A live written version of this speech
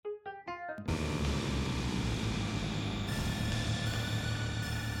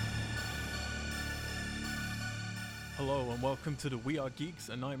Hello and welcome to the We Are Geeks,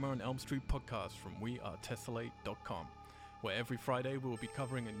 a Nightmare on Elm Street podcast from wearetessellate.com, where every Friday we will be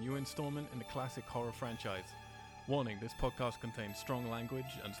covering a new installment in the classic horror franchise. Warning, this podcast contains strong language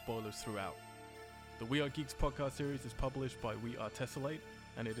and spoilers throughout. The We Are Geeks podcast series is published by We Are Tessellate,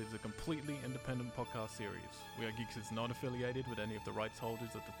 and it is a completely independent podcast series. We Are Geeks is not affiliated with any of the rights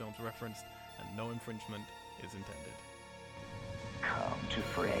holders of the films referenced, and no infringement is intended. Come to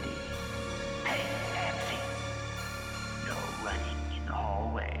Freddy. Hey, Nancy. No running in the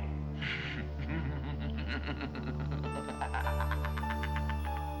hallway.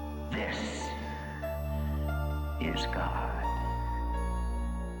 This is God.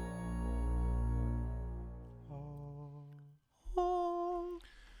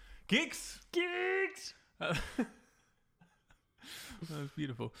 Geeks! That was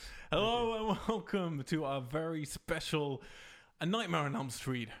beautiful. Hello and welcome to our very special A Nightmare on Elm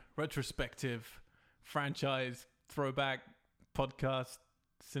Street retrospective franchise throwback podcast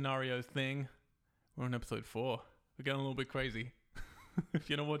scenario thing. We're on episode 4. We're getting a little bit crazy. If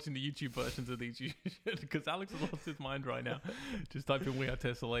you're not watching the YouTube versions of these, you should, because Alex has lost his mind right now. Just type in We Are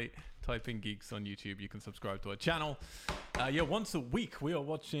Tessellate, type in Geeks on YouTube. You can subscribe to our channel. Once a week, we are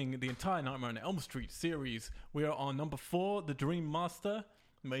watching the entire Nightmare on Elm Street series. We are on number 4, The Dream Master,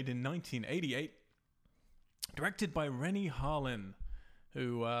 made in 1988. Directed by Renny Harlin,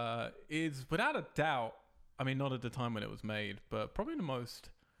 who is, without a doubt, I mean, not at the time when it was made, but probably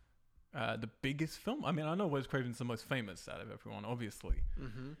the biggest film. I mean, I know Wes Craven's the most famous out of everyone, obviously.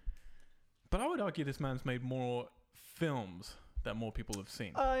 Mm-hmm. But I would argue this man's made more films that more people have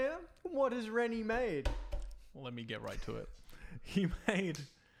seen. Oh, yeah? What has Rennie made? Well, let me get right to it. He made...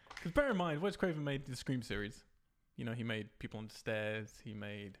 Because bear in mind, Wes Craven made the Scream series. You know, he made People on the Stairs. He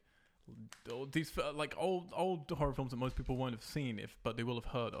made these like old horror films that most people won't have seen, but they will have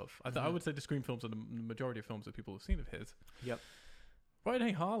heard of. I would say the Scream films are the majority of films that people have seen of his. Yep.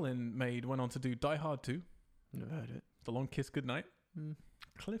 Renny Harlin went on to do Die Hard 2. Never heard it. The Long Kiss Goodnight.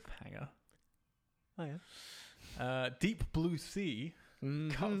 Cliffhanger. Oh, yeah. Deep Blue Sea.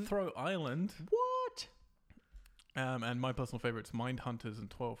 Cutthroat Island. What? And my personal favorites, Mindhunters and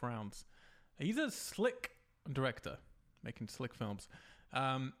 12 Rounds. He's a slick director, making slick films.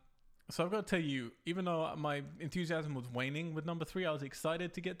 So I've got to tell you, even though my enthusiasm was waning with number 3, I was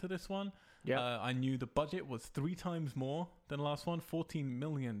excited to get to this one. Yeah. I knew the budget was 3 times more than the last one, $14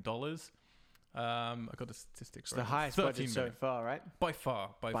 million. I got the statistics It's right. the highest budget so far, right? By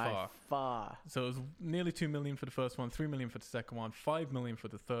far. So it was nearly $2 million for the first one, $3 million for the second one, $5 million for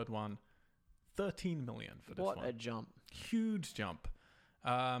the third one, $13 million for this one. What a jump. Huge jump.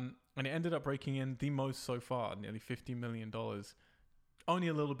 And it ended up breaking in the most so far, nearly $50 million. Only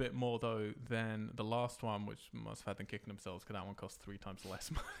a little bit more, though, than the last one, which must have had them kicking themselves because that one cost 3 times less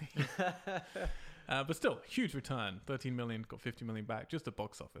money. But still, huge return. 13 million, got 50 million back, just at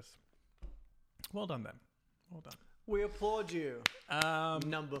box office. Well done, then. Well done. We applaud you.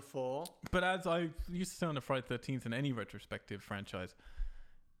 Number 4. But as I used to say on the Friday 13th in any retrospective franchise,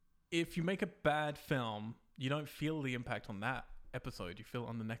 if you make a bad film, you don't feel the impact on that episode, you feel it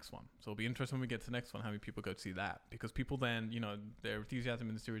on the next one. So it'll be interesting when we get to the next one how many people go to see that, because people then, you know, their enthusiasm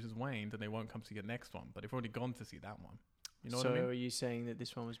in the series has waned and they won't come see the next one, but they've already gone to see that one. You know what I mean? So are you saying that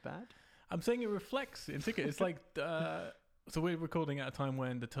this one was bad? I'm saying it reflects in ticket. It's like so we're recording at a time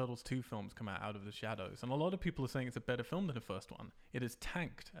when the Turtles 2 films come out of the shadows, and a lot of people are saying it's a better film than the first one. It is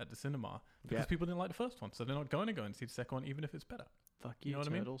tanked at the cinema because people didn't like the first one, so they're not going to go and see the second one even if it's better. Fuck you, know what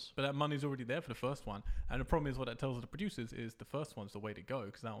Turtles. I mean? But that money's already there for the first one. And the problem is what that tells the producers is the first one's the way to go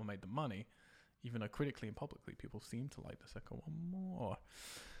because that one made the money. Even though critically and publicly people seem to like the second one more.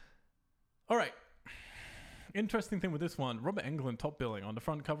 All right. Interesting thing with this one, Robert Englund top billing. On the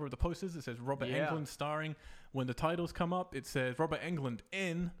front cover of the posters, it says Robert Englund starring. When the titles come up, it says Robert Englund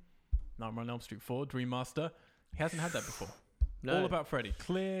in Nightmare on Elm Street 4, Dream Master. He hasn't had that before. No. All about Freddy.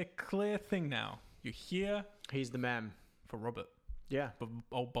 Clear thing now. You're here. He's the man. For Robert. Yeah.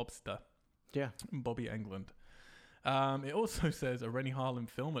 Old Bobster. Yeah. Bobby Englund. It also says a Renny Harlin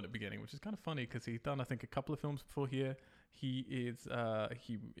film at the beginning, which is kind of funny because he's done, I think, a couple of films before here. He is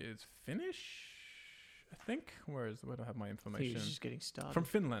Finnish, I think. Where do I have my information? He's just getting started. From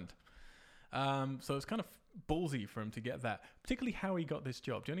Finland. So it's kind of ballsy for him to get that. Particularly how he got this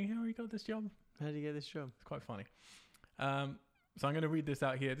job. Do you know how he got this job? How did he get this job? It's quite funny. So I'm going to read this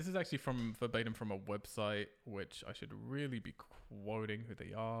out here. This is actually verbatim from a website, which I should really be quoting who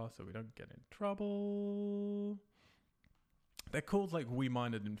they are so we don't get in trouble. They're called like We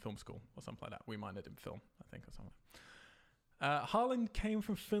Minded in Film School or something like that. We Minded in Film, I think, or something. Harlin came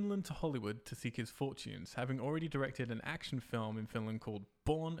from Finland to Hollywood to seek his fortunes, having already directed an action film in Finland called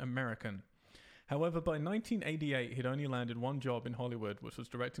Born American. However, by 1988, he'd only landed one job in Hollywood, which was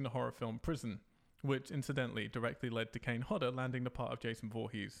directing the horror film Prison, which incidentally directly led to Kane Hodder landing the part of Jason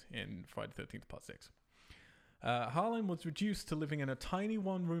Voorhees in Friday the 13th Part 6. Harlan was reduced to living in a tiny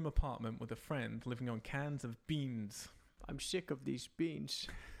one-room apartment with a friend living on cans of beans. I'm sick of these beans.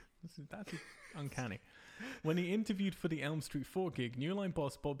 That's uncanny. When he interviewed for the Elm Street 4 gig, New Line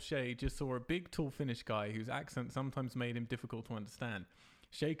boss Bob Shea just saw a big, tall Finnish guy whose accent sometimes made him difficult to understand.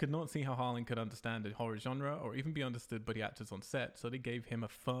 Shea could not see how Harlan could understand the horror genre or even be understood by the actors on set, so they gave him a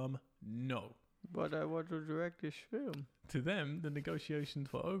firm no. But I want to direct this film. To them, the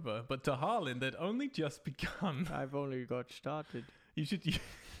negotiations were over, but to Harlan, they'd only just begun. I've only got started. You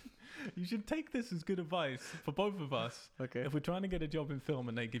should take this as good advice for both of us. Okay. If we're trying to get a job in film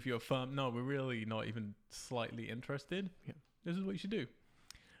and they give you a firm no, we're really not even slightly interested. Yeah. This is what you should do.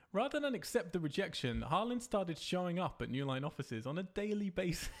 Rather than accept the rejection, Harlan started showing up at New Line offices on a daily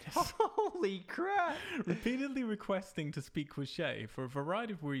basis. Holy crap! Repeatedly requesting to speak with Shea. For a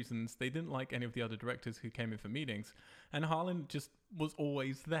variety of reasons, they didn't like any of the other directors who came in for meetings, and Harlan just was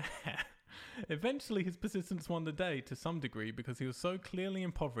always there. Eventually, his persistence won the day to some degree because he was so clearly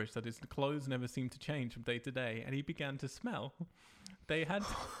impoverished that his clothes never seemed to change from day to day, and he began to smell. They had...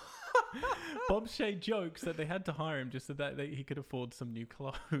 Bob Shea jokes that they had to hire him just so that he could afford some new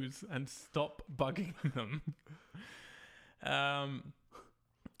clothes and stop bugging them.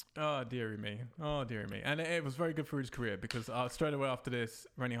 Oh, dearie me. Oh, dearie me. And it was very good for his career because straight away after this,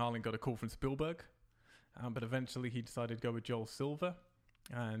 Rennie Harlan got a call from Spielberg. But eventually he decided to go with Joel Silver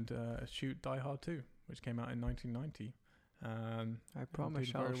and shoot Die Hard 2, which came out in 1990. I promise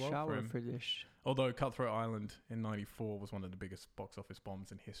did I'll very well for shower him. for this. Although Cutthroat Island in 94 was one of the biggest box office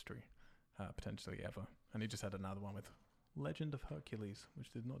bombs in history, potentially ever. And he just had another one with Legend of Hercules, which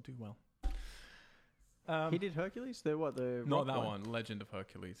did not do well. He did Hercules? The Not rock that one, Legend of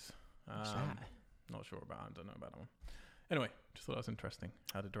Hercules. What's that? Not sure about it. I don't know about that one. Anyway, just thought that was interesting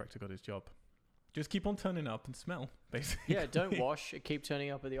how the director got his job. Just keep on turning up and smell, basically. Yeah, don't wash. Keep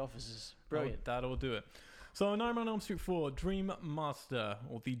turning up at the offices. Brilliant. That'll do it. So, Nightmare on Elm Street 4, Dream Master,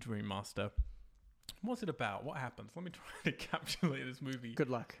 or The Dream Master. What's it about? What happens? Let me try to encapsulate this movie. Good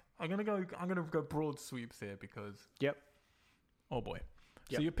luck. I'm gonna go broad sweeps here because... Yep. Oh, boy.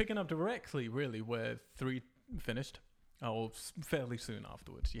 Yep. So, you're picking up directly, really, where 3 finished. Or fairly soon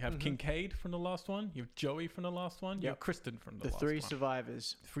afterwards. You have Kincaid from the last one. You have Joey from the last one. You have Kristen from the last one. The 3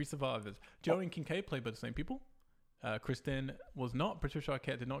 survivors. 3 survivors. Joey and Kincaid played by the same people. Kristen was not. Patricia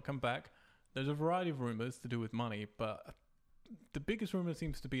Arquette did not come back. There's a variety of rumors to do with money, but the biggest rumor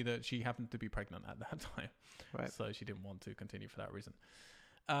seems to be that she happened to be pregnant at that time. Right. So she didn't want to continue for that reason.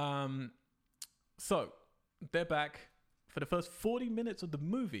 So they're back. For the first 40 minutes of the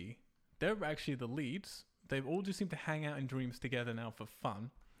movie, they're actually the leads. They all just seem to hang out in dreams together now for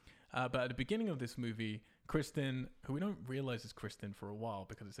fun. But at the beginning of this movie, Kristen, who we don't realize is Kristen for a while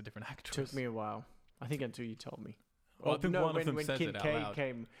because it's a different actress. Took me a while. I think until you told me. Well, I think one of them when says it out Kincaid loud.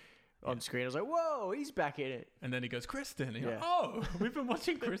 came on screen, I was like, whoa, he's back in it. And then he goes, Kristen. And you're Yeah. like, oh, we've been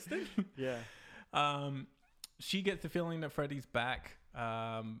watching Kristen. Yeah. She gets the feeling that Freddy's back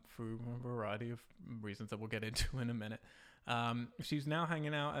through a variety of reasons that we'll get into in a minute. She's now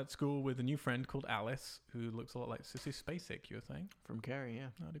hanging out at school with a new friend called Alice, who looks a lot like Sissy Spacek, you were saying? From Carrie, yeah.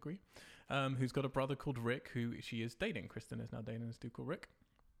 I'd agree. Who's got a brother called Rick, who she is dating. Kristen is now dating this dude called Rick.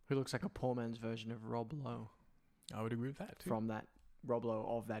 Who looks like a poor man's version of Rob Lowe. I would agree with that, too. From that Rob Lowe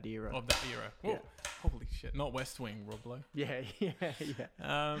of that era. Of that era. Whoa. Yeah. Holy shit. Not West Wing, Rob Lowe. Yeah, yeah,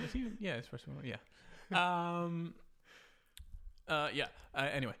 yeah. It's West Wing, yeah.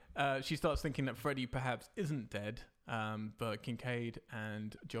 Anyway, she starts thinking that Freddy perhaps isn't dead, but Kincaid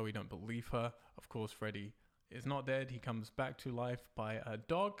and Joey don't believe her. Of course, Freddy is not dead. He comes back to life by a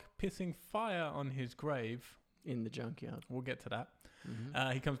dog pissing fire on his grave. In the junkyard. We'll get to that.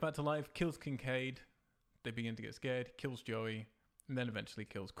 Mm-hmm. He comes back to life, kills Kincaid. They begin to get scared, kills Joey, and then eventually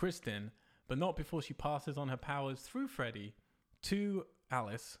kills Kristen, but not before she passes on her powers through Freddy to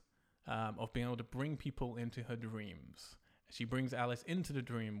Alice of being able to bring people into her dreams. She brings Alice into the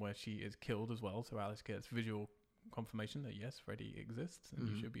dream where she is killed as well, so Alice gets visual confirmation that yes, Freddy exists and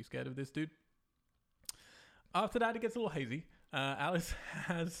you should be scared of this dude. After that, it gets a little hazy. Alice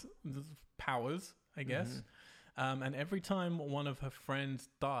has powers, I guess, and every time one of her friends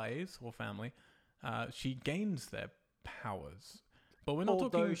dies or family, she gains their powers. But we're not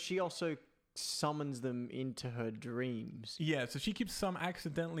talking... she also summons them into her dreams. Yeah, so she keeps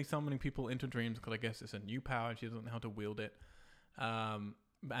accidentally summoning people into dreams because I guess it's a new power. She doesn't know how to wield it. And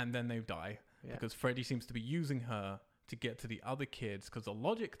then they die because Freddy seems to be using her to get to the other kids because the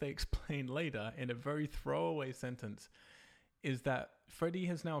logic they explain later in a very throwaway sentence is that Freddy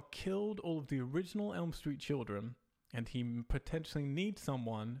has now killed all of the original Elm Street children, and he potentially needs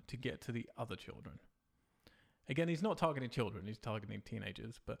someone to get to the other children. Again, he's not targeting children; he's targeting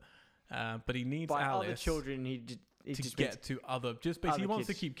teenagers. But he needs By Alice other children, he to just get to other. Just basically, he other wants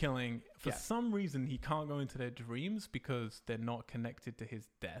to kids. keep killing. For Yeah. some reason, he can't go into their dreams because they're not connected to his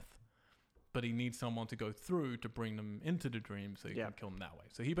death. But he needs someone to go through to bring them into the dream so he Yeah. can kill them that way.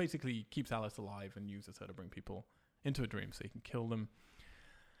 So he basically keeps Alice alive and uses her to bring people into a dream so he can kill them.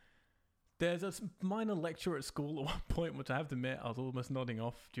 There's a minor lecture at school at one point, which I have to admit I was almost nodding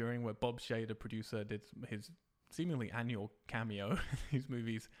off during, where Bob Shea, the producer, did his seemingly annual cameo in these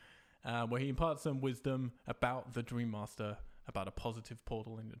movies, where he imparts some wisdom about the Dream Master, about a positive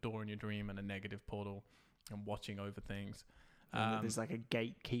portal in the door in your dream and a negative portal and watching over things. and there's like a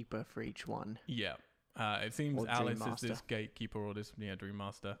gatekeeper for each one. Yeah. It seems Or Dream Alice is Master. this gatekeeper or this Dream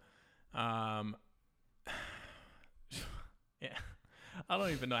Master. Yeah. I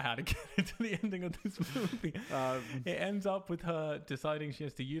don't even know how to get into the ending of this movie. It ends up with her deciding she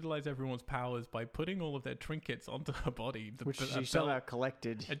has to utilize everyone's powers by putting all of their trinkets onto her body. Which a she somehow belt,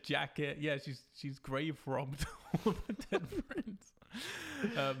 collected. a jacket. Yeah, she's grave robbed all of her dead friends.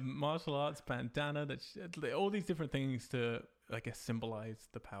 Martial arts bandana. All these different things to, I guess, symbolize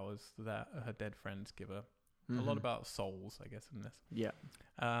the powers that her dead friends give her. A lot about souls, I guess, in this. Yeah.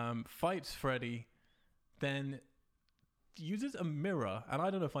 Fights Freddy, then uses a mirror, and I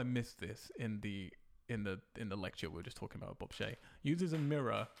don't know if I missed this in the lecture we were just talking about. Bob Shea uses a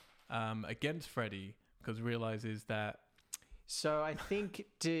mirror against Freddy because realizes that. So I think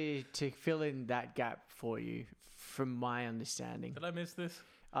to fill in that gap for you, from my understanding, Did I miss this?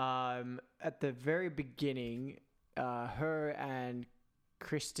 at the very beginning, her and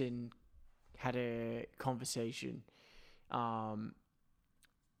Kristen had a conversation, and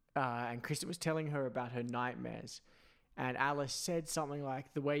Kristen was telling her about her nightmares, and Alice said something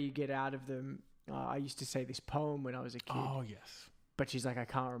like, "The way you get out of them." I used to say this poem when I was a kid, Oh yes. but she's like, "I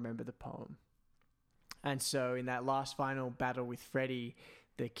can't remember the poem." And so in that last final battle with Freddy,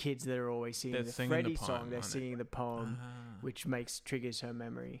 the kids that are always singing They're the singing Freddy the poem, song, they're aren't they? singing the poem, which triggers her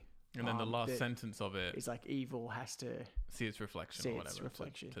memory. And then the last that sentence of it, is like evil has to see its reflection see or its whatever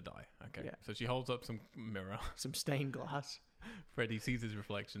reflection. To die. Okay. Yeah. So she holds up some mirror. some stained glass. Freddy sees his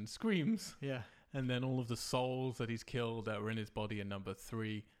reflection, screams, Yeah. and then all of the souls that he's killed that were in his body in number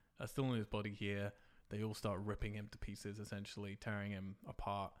 3 are still in his body here. They all start ripping him to pieces, essentially tearing him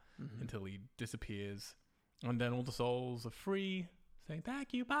apart until he disappears. And then all the souls are free, saying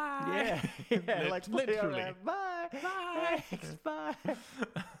 "Thank you, bye." Yeah, like Literally. Bye. Bye. Thanks, bye.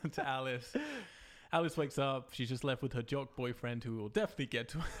 To Alice. Alice wakes up. She's just left with her jock boyfriend, who we'll definitely get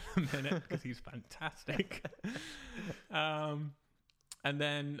to in a minute because he's fantastic. And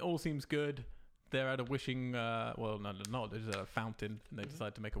then all seems good. They're at a wishing, well, no, not. There's a fountain, and they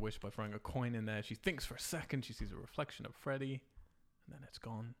decide to make a wish by throwing a coin in there. She thinks for a second. She sees a reflection of Freddy, and then it's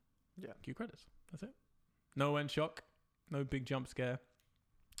gone. Yeah. Cue credits. That's it. No end shock. No big jump scare.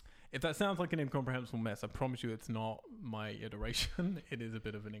 If that sounds like an incomprehensible mess, I promise you it's not my iteration. It is a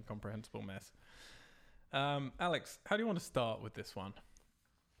bit of an incomprehensible mess. Alex, how do you want to start with this one?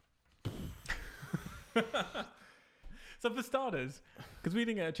 So for starters, because we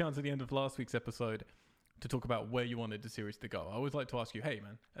didn't get a chance at the end of last week's episode to talk about where you wanted the series to go, I always like to ask you, hey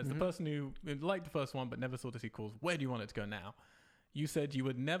man, as the person who liked the first one but never saw the sequels, where do you want it to go now? You said you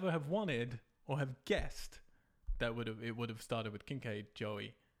would never have wanted or have guessed that it would have started with Kincaid,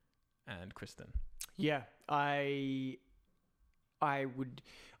 Joey, and Kristen. Yeah, I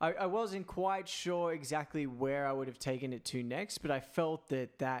wasn't quite sure exactly where I would have taken it to next, but I felt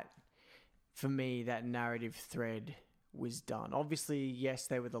that for me, that narrative thread was done. Obviously, yes,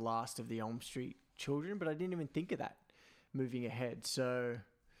 they were the last of the Elm Street children, but I didn't even think of that moving ahead. So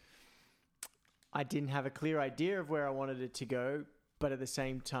I didn't have a clear idea of where I wanted it to go, but at the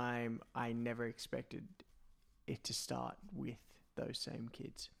same time, I never expected it to start with those same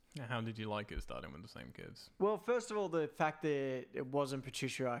kids. How did you like it starting with the same kids? Well, first of all, the fact that it wasn't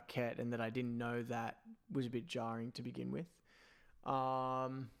Patricia Arquette and that I didn't know that was a bit jarring to begin with.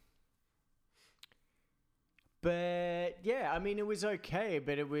 But yeah, I mean, it was okay,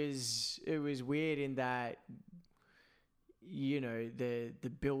 but it was weird in that, you know, the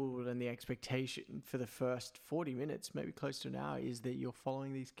build and the expectation for the first 40 minutes, maybe close to an hour, is that you're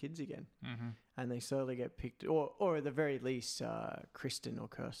following these kids again. Mm-hmm. And they slowly get picked, or at the very least, Kristen or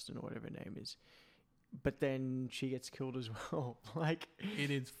Kirsten or whatever her name is. But then she gets killed as well. Like,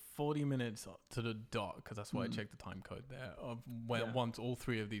 it is 40 minutes to the dot, because that's why I checked the time code there, of when once all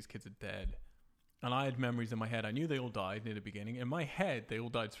 3 of these kids are dead. And I had memories in my head. I knew they all died near the beginning. In my head, they all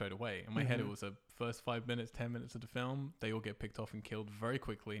died straight away. In my head, it was the first 5 minutes, 10 minutes of the film. They all get picked off and killed very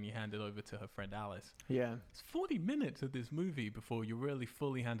quickly, and you hand it over to her friend Alice. Yeah. It's 40 minutes of this movie before you really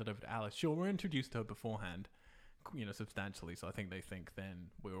fully hand it over to Alice. Sure, we're introduced to her beforehand, substantially. So I think they think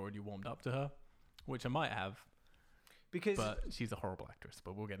then we're already warmed up to her, which I might have. But she's a horrible actress,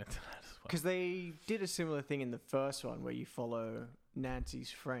 but we'll get into that as well. Because they did a similar thing in the first one where you follow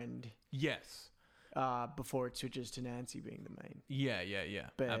Nancy's friend. Yes. Before it switches to Nancy being the main. Yeah.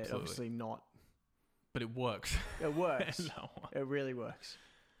 But absolutely. obviously not. But it works. It works. It really works.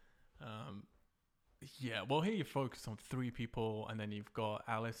 Yeah, well, here you focus on 3 people, and then you've got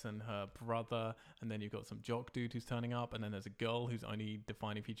Alice and her brother, and then you've got some jock dude who's turning up, and then there's a girl whose only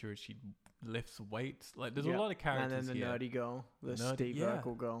defining feature is she lifts weights. Like, there's a lot of characters. And then the nerdy girl, the Steve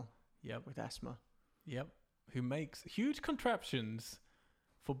Urkel girl. Yep. With asthma. Yep. Who makes huge contraptions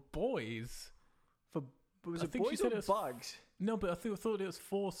for boys. Was it boys or bugs? No, but I thought it was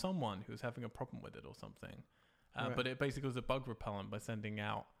for someone who was having a problem with it or something. Right. But it basically was a bug repellent by sending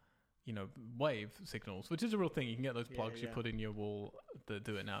out, wave signals, which is a real thing. You can get those plugs you put in your wall that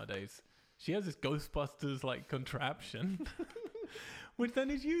do it nowadays. She has this Ghostbusters like contraption, which then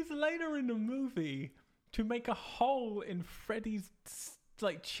is used later in the movie to make a hole in Freddy's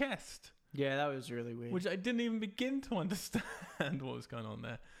like chest. Yeah, that was really weird. Which I didn't even begin to understand what was going on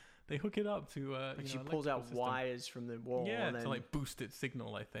there. They hook it up to she pulls out wires from the wall. Yeah, and to then... like boost its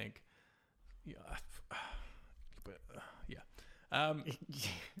signal, I think. Yeah, but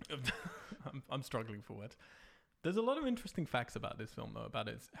I'm struggling for words. There's a lot of interesting facts about this film, though, about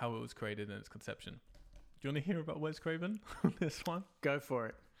how it was created and its conception. Do you want to hear about Wes Craven on this one? Go for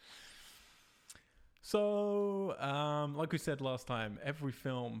it. So, like we said last time, every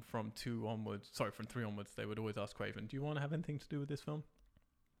film from 3 onwards, they would always ask Craven, do you want to have anything to do with this film?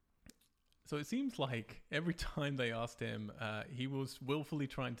 So it seems like every time they asked him, he was willfully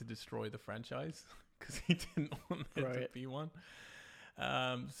trying to destroy the franchise because he didn't want there to be one.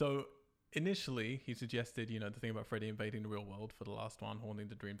 So initially, he suggested, the thing about Freddy invading the real world for the last one, haunting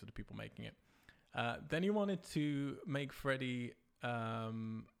the dreams of the people making it. Then he wanted to make Freddy...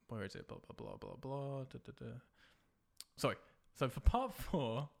 where is it? Blah, blah, blah, blah, blah. Da, da, da. Sorry. So for part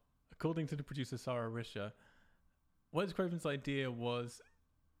 4, according to the producer Sarah Risher, Wes Craven's idea was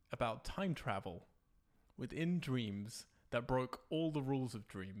about time travel within dreams that broke all the rules of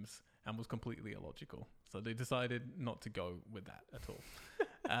dreams and was completely illogical. So they decided not to go with that at all.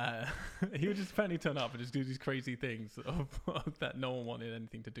 He would just apparently turn up and just do these crazy things that no one wanted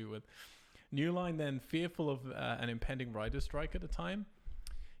anything to do with. New Line then, fearful of an impending writer's strike at the time,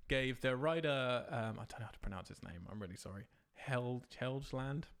 gave their writer, I don't know how to pronounce his name, I'm really sorry,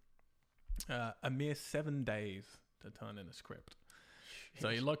 Helgeland, a mere 7 days to turn in a script. So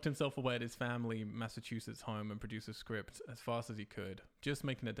he locked himself away at his family Massachusetts home and produced a script as fast as he could, just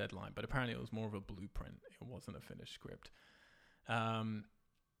making a deadline. But apparently it was more of a blueprint. It wasn't a finished script. And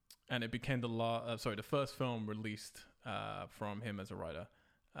it became the first film released from him as a writer.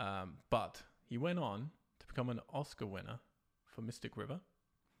 But he went on to become an Oscar winner for Mystic River.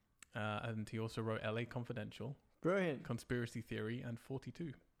 And he also wrote LA Confidential, Brilliant, Conspiracy Theory, and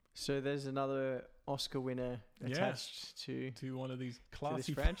 42. So there's another Oscar winner attached to one of these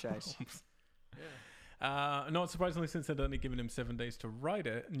classy franchise. Not surprisingly, since they'd only given him 7 days to write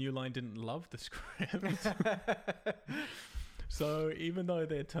it, New Line didn't love the script. So even though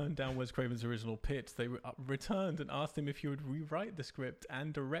they had turned down Wes Craven's original pitch, they returned and asked him if he would rewrite the script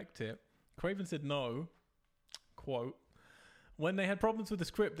and direct it. Craven said no. Quote, when they had problems with the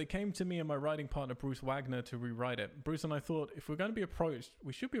script, they came to me and my writing partner, Bruce Wagner, to rewrite it. Bruce and I thought, if we're going to be approached,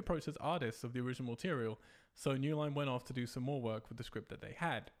 we should be approached as artists of the original material. So New Line went off to do some more work with the script that they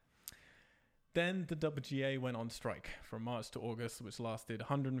had. Then the WGA went on strike from March to August, which lasted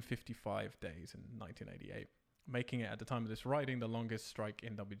 155 days in 1988, making it, at the time of this writing, the longest strike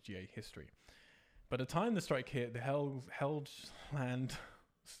in WGA history. By the time the strike hit, the Helgeland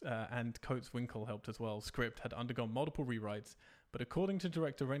and Coates Winkle helped as well. Script had undergone multiple rewrites, but according to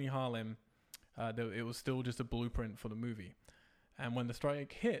director Rennie Harlin, it was still just a blueprint for the movie. And when the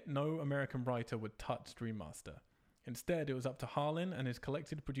strike hit, no American writer would touch Dream Master. Instead, it was up to Harlin and his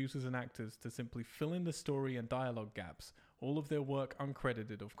collected producers and actors to simply fill in the story and dialogue gaps, all of their work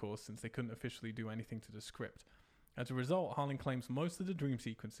uncredited, of course, since they couldn't officially do anything to the script. As a result, Harlin claims most of the dream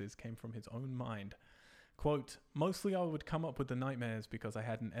sequences came from his own mind. Quote, mostly I would come up with the nightmares because I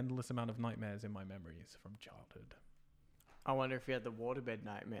had an endless amount of nightmares in my memories from childhood. I wonder if he had the waterbed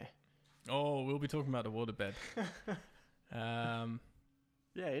nightmare. Oh, we'll be talking about the waterbed.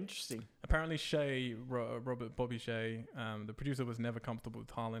 Yeah, interesting. Apparently Bobby Shea, the producer, was never comfortable with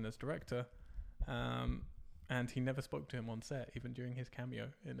Harlin as director, And he never spoke to him on set, even during his cameo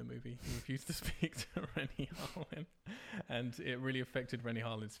in the movie. He refused to speak to Rennie Harlin. And it really affected Rennie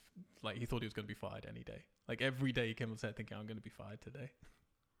Harlin's... Like, he thought he was going to be fired any day. Like, every day he came on set thinking, I'm going to be fired today.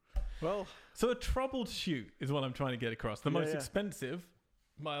 Well... So a troubled shoot is what I'm trying to get across. The most expensive,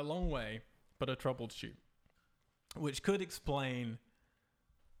 by a long way, but a troubled shoot. Which could explain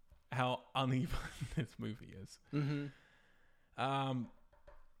how uneven this movie is. Mm-hmm. Alex...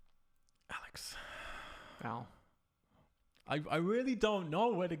 Wow. I really don't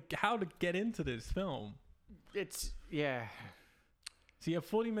know how to get into this film. It's... Yeah. So you have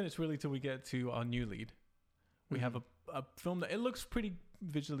 40 minutes really till we get to our new lead. We have a film that it looks pretty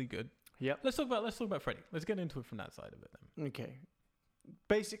visually good. Yep. Let's talk about Freddy. Let's get into it from that side of it then. Okay.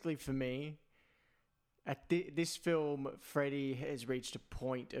 Basically, for me, at this film, Freddy has reached a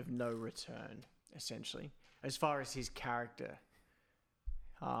point of no return, essentially, as far as his character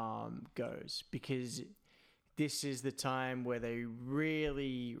goes, because this is the time where they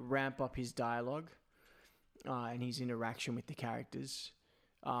really ramp up his dialogue and his interaction with the characters,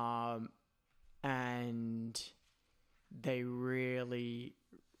 and they really,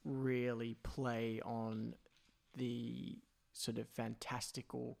 really play on the sort of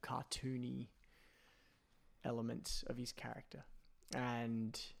fantastical, cartoony elements of his character.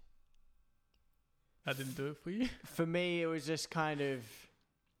 And That didn't do it for you? for me, it was just kind of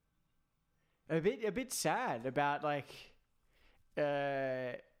a bit sad about, like,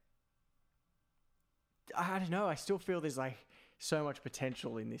 I don't know. I still feel there's, like, so much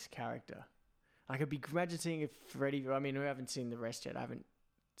potential in this character. I could be imagine seeing if Freddy. I mean, we haven't seen the rest yet. I haven't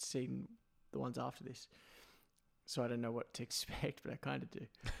seen the ones after this, so I don't know what to expect. But I kind of do.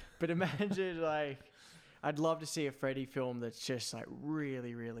 But imagine, like, I'd love to see a Freddy film that's just, like,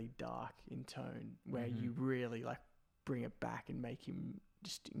 really, really dark in tone, where you really, like, bring it back and make him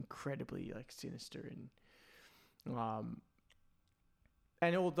just incredibly, like, sinister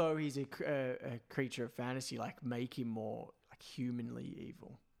and although he's a creature of fantasy, like, make him more, like, humanly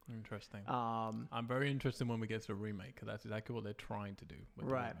evil. Interesting. I'm very interested when we get to the remake, because that's exactly what they're trying to do with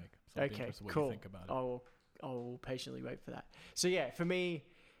the remake. So Okay, what cool. you think about it. I'll patiently wait for that. So yeah, for me,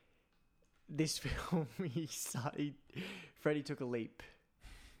 this film, Freddy took a leap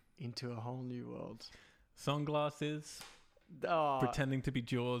into a whole new world. Sunglasses, Oh, pretending to be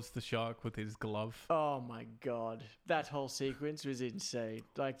Jaws the shark with his glove. oh my god, that whole sequence was insane.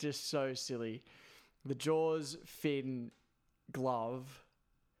 Like, just so silly. The Jaws fin glove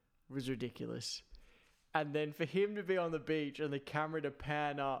was ridiculous. And then for him to be on the beach and the camera to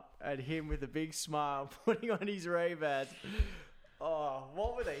pan up at him with a big smile, putting on his Ray-Bans. Oh,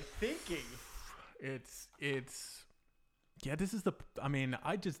 what were they thinking? Yeah, this is I'm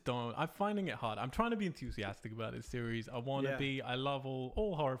finding it hard. I'm trying to be enthusiastic about this series. I want to be. I love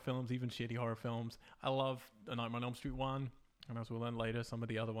all horror films, even shitty horror films. I love A Nightmare on Elm Street 1, and as we'll learn later, some of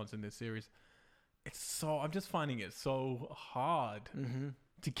the other ones in this series. I'm just finding it so hard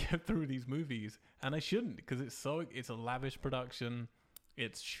to get through these movies, and I shouldn't, because it's a lavish production.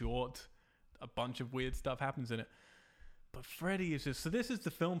 It's short. A bunch of weird stuff happens in it. But Freddy is just... So this is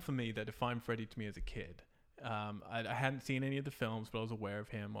the film for me that defined Freddy to me as a kid. I hadn't seen any of the films, but I was aware of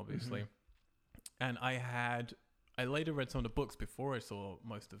him, obviously. And I later read some of the books before I saw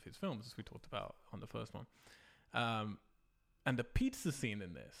most of his films, as we talked about on the first one. And the pizza scene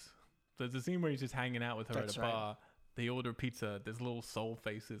in this, there's a scene where he's just hanging out with her at a bar. They order pizza. There's little soul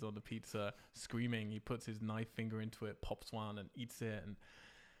faces on the pizza, screaming. He puts his knife finger into it, pops one, and eats it. And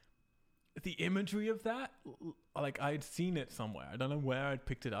the imagery of that, like, I'd seen it somewhere. I don't know where I'd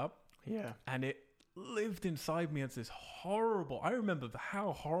picked it up. Yeah. And it lived inside me as this horrible... I remember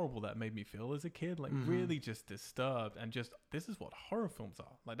how horrible that made me feel as a kid. Like, really just disturbed. And just, this is what horror films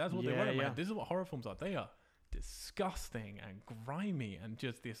are. Like, that's what they were, man. This is what horror films are. They are disgusting and grimy, and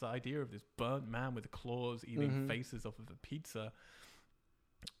just this idea of this burnt man with claws eating faces off of a pizza.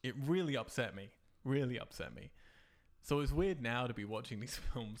 It really upset me. So it's weird now to be watching these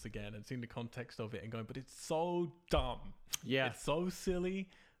films again and seeing the context of it and going, but it's so dumb. Yeah. It's so silly,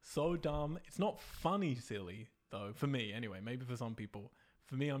 so dumb. It's not funny silly, though, for me anyway. Maybe for some people.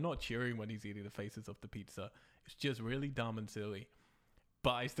 For me, I'm not cheering when he's eating the faces off the pizza. It's just really dumb and silly.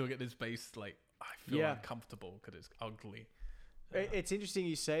 But I still get this base, like, I feel uncomfortable because it's ugly. It's interesting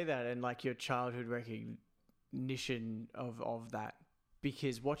you say that, and, like, your childhood recognition of that,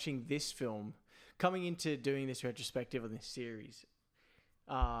 because watching this film, coming into doing this retrospective on this series,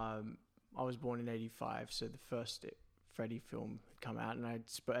 I was born in 85, so the first Freddy film had come out, and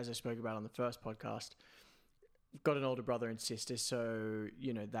as I spoke about on the first podcast, got an older brother and sister, so,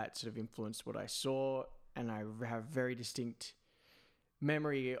 you know, that sort of influenced what I saw, and I have very distinct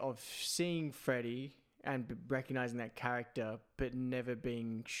memory of seeing Freddy and recognizing that character, but never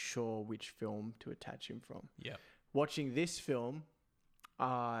being sure which film to attach him from. Yeah. Watching this film,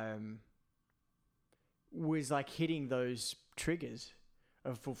 was like hitting those triggers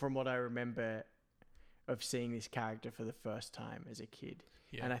from what I remember of seeing this character for the first time as a kid.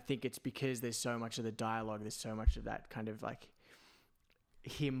 Yeah. And I think it's because there's so much of the dialogue, there's so much of that kind of like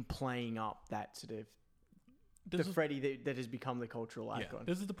him playing up that sort of Freddy that has become the cultural icon.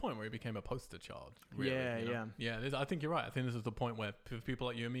 This is the point where he became a poster child. Really, Yeah. I think you're right. I think this is the point where people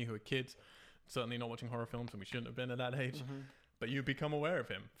like you and me who are kids, certainly not watching horror films, and we shouldn't have been at that age, but you become aware of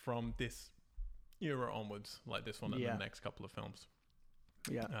him from this era onwards, like this one and the next couple of films.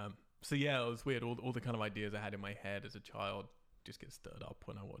 Yeah. So yeah, it was weird. All the kind of ideas I had in my head as a child just get stirred up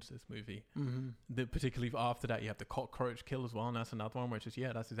when I watch this movie. Particularly after that, you have the cockroach kill as well, and that's another one where it's just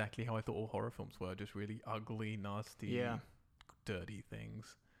that's exactly how I thought all horror films were, just really ugly, nasty, dirty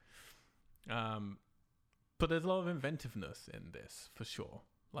things. But there's a lot of inventiveness in this for sure.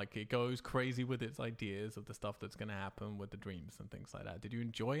 Like, it goes crazy with its ideas of the stuff that's going to happen with the dreams and things like that. Did you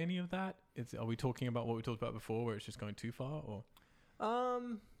enjoy any of that? Are we talking about what we talked about before, where it's just going too far, or?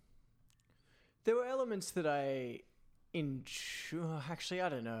 There were elements that I enjoy. Actually, I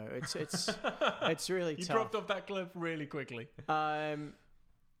don't know. It's it's really You tough. dropped off that cliff really quickly. Yeah,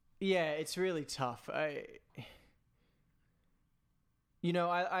 it's really tough. I mean,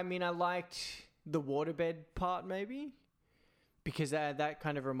 I liked the waterbed part maybe, because that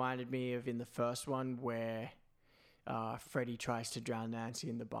kind of reminded me of in the first one where Freddy tries to drown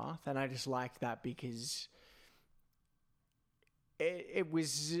Nancy in the bath, and I just liked that because it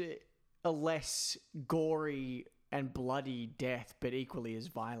was a less gory and bloody death, but equally as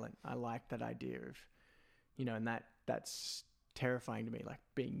violent. I like that idea of, and that's terrifying to me, like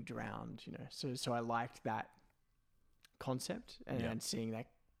being drowned, So I liked that concept and seeing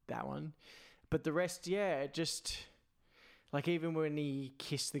that one. But the rest, it just, like, even when he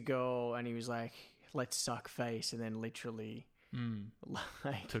kissed the girl and he was like, let's suck face, and then literally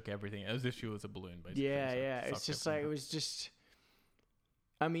like took everything as if she was a balloon, basically. Yeah. It's just like, it was just,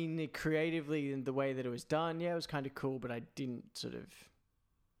 I mean, creatively, in the way that it was done, it was kind of cool, but I didn't sort of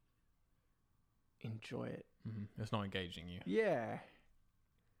enjoy it. It's not engaging you. Yeah.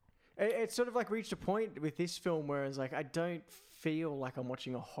 It sort of like reached a point with this film where it's like, I don't feel like I'm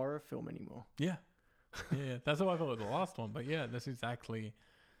watching a horror film anymore. Yeah. That's how I felt with the last one. But yeah, that's exactly.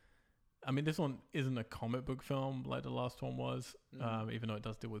 I mean, this one isn't a comic book film like the last one was, even though it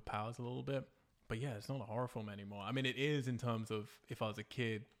does deal with powers a little bit. But yeah, it's not a horror film anymore. I mean, it is in terms of, if I was a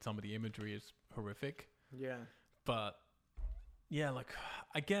kid, some of the imagery is horrific. Yeah. But yeah, like,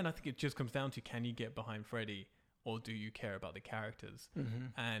 again, I think it just comes down to, can you get behind Freddy, or do you care about the characters?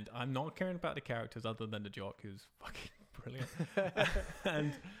 And I'm not caring about the characters other than the jock, who's fucking brilliant.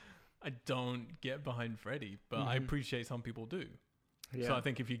 And I don't get behind Freddy, but I appreciate some people do. Yeah. So I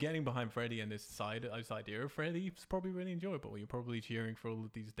think if you're getting behind Freddy and this idea of Freddy, it's probably really enjoyable. You're probably cheering for all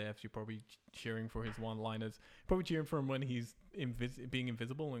of these deaths. You're probably cheering for his one-liners. You're probably cheering for him when he's being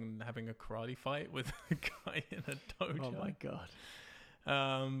invisible and having a karate fight with a guy in a dojo. Oh my god.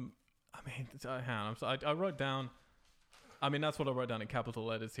 I mean, I wrote down. I mean, that's what I wrote down in capital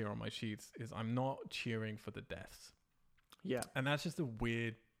letters here on my sheets. Is I'm not cheering for the deaths. Yeah, and that's just a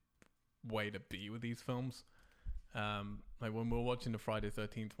weird way to be with these films. Like when we were watching the Friday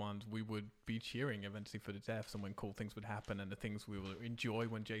 13th ones, we would be cheering eventually for the deaths and when cool things would happen and the things we would enjoy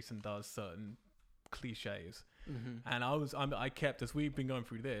when Jason does certain cliches. And I kept, as we've been going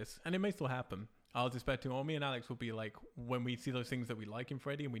through this, and it may still happen, I was expecting, me and Alex will be like, when we see those things that we like in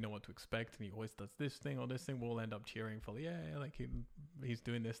Freddy and we know what to expect, and he always does this thing or this thing, we'll end up cheering for, like he's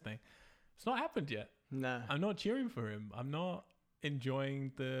doing this thing. It's not happened yet. No. I'm not cheering for him. I'm not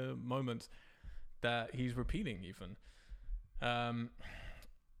enjoying the moments that he's repeating even.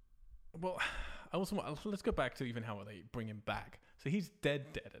 Well, I also let's go back to even how they bring him back. So he's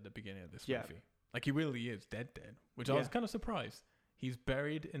dead at the beginning of this movie. Like, he really is dead, which I was kind of surprised. He's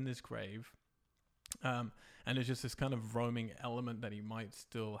buried in this grave. And there's just this kind of roaming element that he might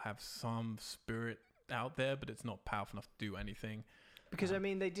still have some spirit out there, but it's not powerful enough to do anything. Because, I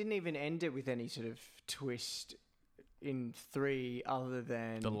mean, they didn't even end it with any sort of twist in 3 other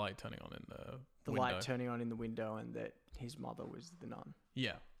than the light turning on in the window. Light turning on in the window, and that his mother was the nun.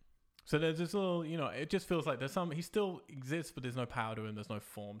 Yeah. So there's this little, it just feels like there's he still exists, but there's no power to him. There's no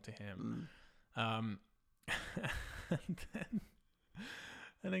form to him. And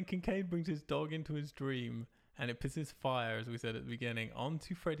then Kincaid brings his dog into his dream, and it pisses fire, as we said at the beginning,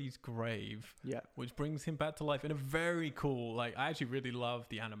 onto Freddy's grave. Yeah. Which brings him back to life in a very cool, I actually really love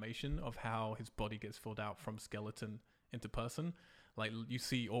the animation of how his body gets filled out from skeleton into person. like you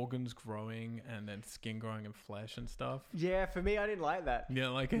see organs growing and then skin growing and flesh and stuff. Yeah, for me, I didn't like that. Yeah,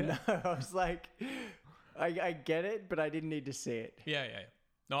 like it. No, I was like, I get it, but I didn't need to see it. Yeah.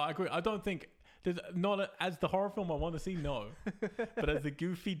 No, I agree. I don't think there's as the horror film I want to see. No, but as the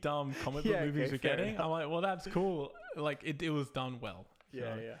goofy, dumb comic book movies okay, we're fair getting, enough. I'm like, well, that's cool. Like it was done well.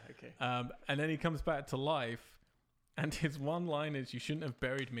 Yeah, So, yeah, okay. And then he comes back to life, and his one line is, "You shouldn't have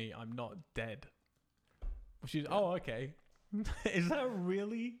buried me. I'm not dead." Which is, oh, okay. Is that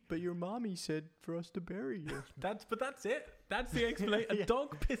really? But your mommy said for us to bury you. That's it. That's the explanation. Yeah. A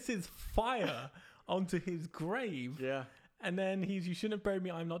dog pisses fire onto his grave. Yeah. And then you shouldn't have buried me,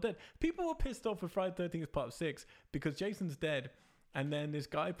 I'm not dead. People were pissed off with Friday the 13th Part 6 because Jason's dead. And then this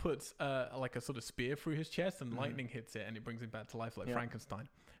guy puts like a sort of spear through his chest and lightning hits it and it brings him back to life like Frankenstein.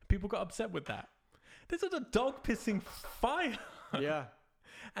 People got upset with that. This is a dog pissing fire. Yeah.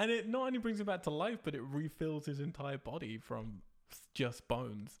 And it not only brings him back to life, but it refills his entire body from just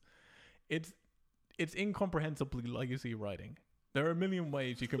bones. It's incomprehensibly legacy writing. There are a million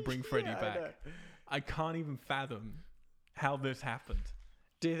ways you can bring Freddy back. I can't even fathom how this happened.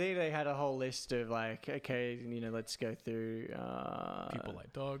 Do you think they had a whole list of like, okay, let's go through People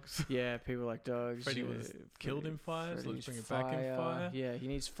like dogs. Yeah, people like dogs. Freddy was killed in fire, so let's bring it back in fire. fire. Yeah, he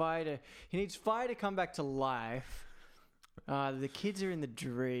needs fire to come back to life. The kids are in the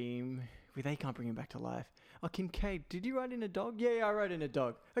dream. They can't bring him back to life. Oh, Kincaid, did you write in a dog? Yeah, I wrote in a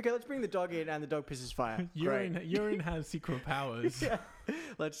dog. Okay, let's bring the dog in and the dog pisses fire. Urine has secret powers. Yeah,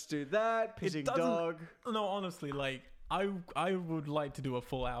 let's do that. Pissing doesn't- dog. No, honestly, like I would like to do a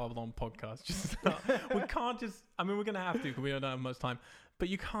full hour-long podcast. Just we can't just. I mean, we're gonna have to because we don't have much time. But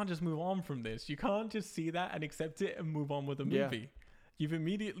you can't just move on from this. You can't just see that and accept it and move on with the Yeah. movie. You've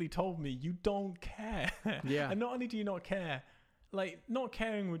immediately told me you don't care. Yeah. And not only do you not care, like not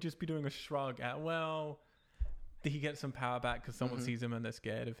caring would just be doing a shrug at, well, did he get some power back because someone sees him and they're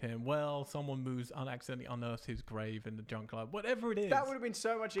scared of him? Well, someone accidentally unearths his grave in the junkyard. Whatever it is. That would have been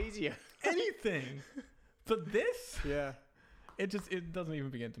so much easier. anything. But this, Yeah. it doesn't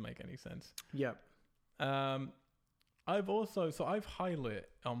even begin to make any sense. Yep. I've highlighted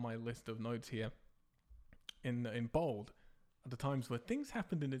on my list of notes here in bold the times where things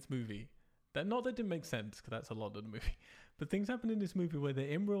happened in this movie that didn't make sense because that's a lot of the movie, but things happened in this movie where they're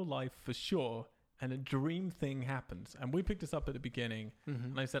in real life for sure and a dream thing happens. And we picked this up at the beginning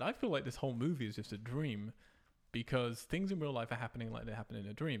and I said, I feel like this whole movie is just a dream because things in real life are happening like they happen in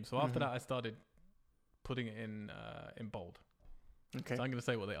a dream. So after that, I started putting it in bold. Okay. So I'm going to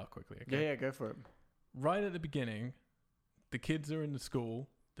say what they are quickly. Okay? Yeah, go for it. Right at the beginning, the kids are in the school.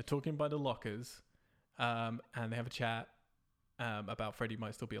 They're talking by the lockers, and they have a chat about Freddy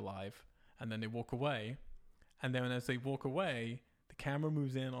might still be alive. And then they walk away. And then as they walk away, the camera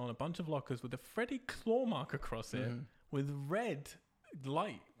moves in on a bunch of lockers with a Freddy claw mark across it with red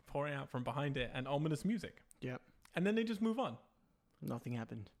light pouring out from behind it and ominous music. Yep. And then they just move on. Nothing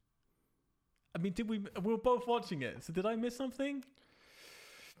happened. I mean, we were both watching it. So did I miss something?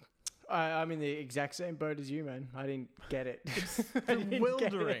 I'm in the exact same boat as you, man. I didn't get it. I didn't get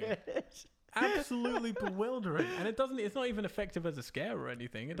bewildering. it. Absolutely bewildering. And it's not even effective as a scare or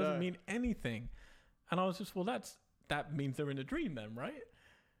anything. It doesn't mean anything. And I was just, well, that means they're in a dream then, right?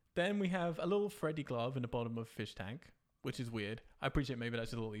 Then we have a little Freddy glove in the bottom of a fish tank, which is weird. I appreciate maybe that's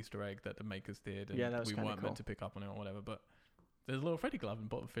just a little Easter egg that the makers did and Yeah, that was we kinda weren't cool. meant to pick up on it or whatever, but there's a little Freddy glove in the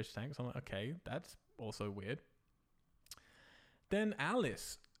bottom of a fish tank. So I'm like, okay, that's also weird. Then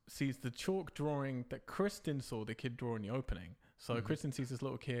Alice sees the chalk drawing that Kristen saw the kid draw in the opening. So Kristen sees this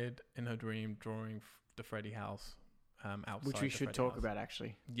little kid in her dream drawing the Freddy house outside. Which we the should Freddy talk house. about,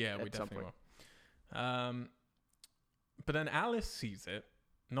 actually. Yeah, we at some definitely will. But then Alice sees it,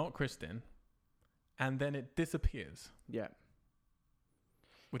 not Kristen, and then it disappears, Yeah.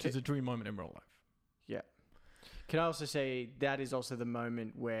 which is a dream moment in real life. Yeah. Can I also say that is also the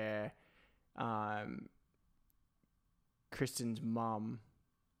moment where Kristen's mum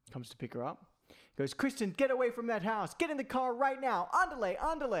comes to pick her up. Goes, Kristen, get away from that house. Get in the car right now.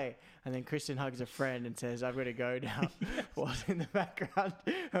 Underlay. And then Kristen hugs a friend and says, I've got to go now. Whilst in the background,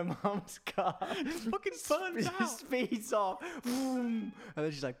 her mum's car Fucking burns out. speeds off. Vroom. And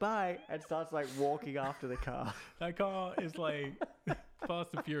then she's like, bye. And starts like walking after the car. That car is like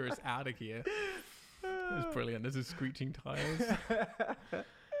Fast and Furious out of here. It's brilliant. There's a screeching tires.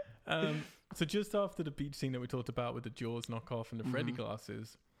 So just after the beach scene that we talked about with the Jaws knockoff and the Freddy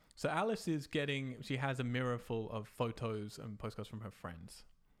glasses, so Alice she has a mirror full of photos and postcards from her friends.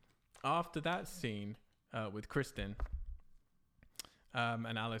 After that scene with Kristen,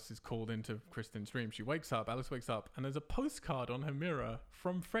 and Alice is called into Kristen's dream, Alice wakes up, and there's a postcard on her mirror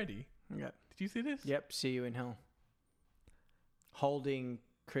from Freddy. Yeah. Did you see this? Yep. See you in hell. holding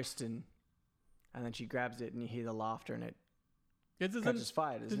Kristen, and then she grabs it, and you hear the laughter, and it catches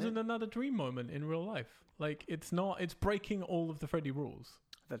fire, doesn't This it? is another dream moment in real life. Like, it's not. It's breaking all of the Freddy rules.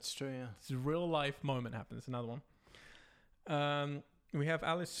 That's true, yeah. This real life moment happens. Another one. We have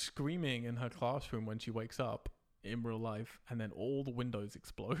Alice screaming in her classroom when she wakes up in real life, and then all the windows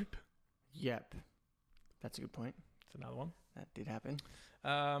explode. Yep. That's a good point. It's another one. That did happen.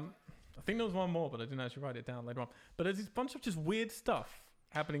 I think there was one more, but I didn't actually write it down later on. But there's this bunch of just weird stuff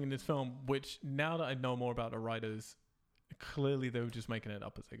happening in this film, which now that I know more about the writers, clearly they were just making it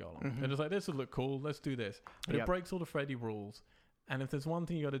up as they go along. They're just like, this would look cool, let's do this. But it breaks all the Freddy rules. And if there's one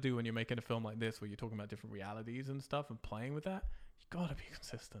thing you got to do when you're making a film like this, where you're talking about different realities and stuff and playing with that, you got to be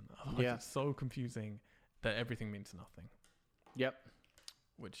consistent. Otherwise, it's so confusing that everything means nothing. Yep.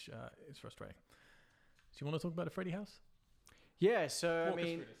 Which is frustrating. Do you want to talk about the Freddy house? Yeah, so, Walk I us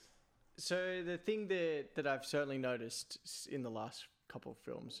mean, through this. so the thing that I've certainly noticed in the last couple of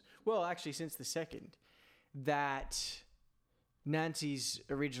films, well, actually since the second, that Nancy's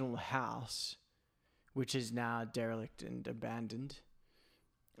original house, which is now derelict and abandoned,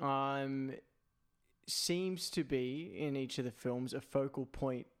 seems to be, in each of the films, a focal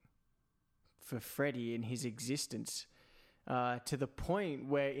point for Freddy in his existence, to the point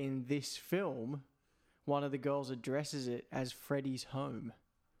where in this film, one of the girls addresses it as Freddy's home.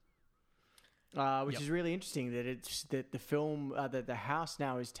 Which is really interesting that the film, that the house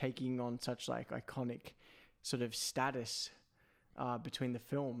now is taking on such like iconic sort of status between the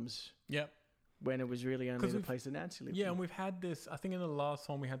films. Yep. When it was really only the place that Nancy lived. Yeah, in. and we've had this. I think in the last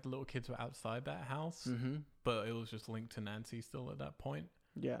one we had the little kids were outside that house, but it was just linked to Nancy still at that point.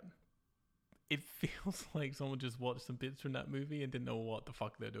 Yeah. It feels like someone just watched some bits from that movie and didn't know what the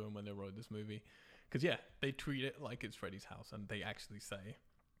fuck they're doing when they wrote this movie. Because they treat it like it's Freddy's house, and they actually say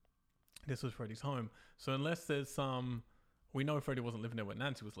this was Freddy's home. So unless there's some, we know Freddy wasn't living there when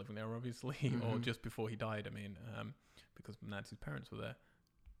Nancy was living there, obviously, or just before he died. I mean, because Nancy's parents were there.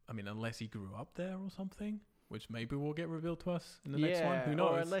 I mean, unless he grew up there or something, which maybe will get revealed to us in the next one. Who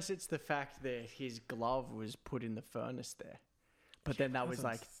knows? Or unless it's the fact that his glove was put in the furnace there, but then that was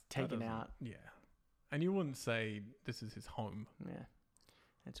like taken out. Yeah, and you wouldn't say this is his home. Yeah,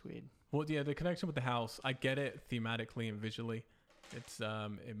 that's weird. Well, yeah, the connection with the house, I get it thematically and visually. It's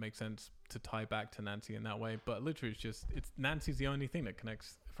it makes sense to tie back to Nancy in that way, but literally it's Nancy's the only thing that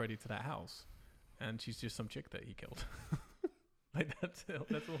connects Freddy to that house, and she's just some chick that he killed. Like that's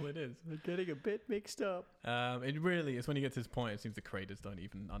all it is. We're getting a bit mixed up. It really is when you get to this point. It seems the creators don't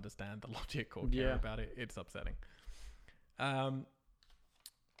even understand the logic or care about it. It's upsetting. I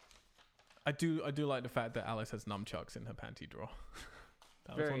do like the fact that Alice has nunchucks in her panty drawer.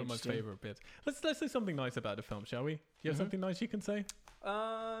 That was one of my favorite bits. Let's say something nice about the film, shall we? You have something nice you can say?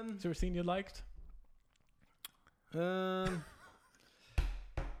 Is there a scene you liked?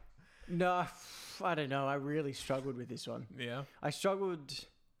 No, I don't know. I really struggled with this one. Yeah. I struggled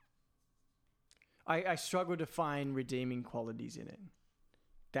to find redeeming qualities in it.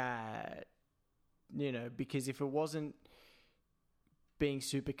 That, because if it wasn't being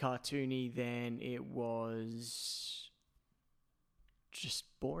super cartoony, then it was just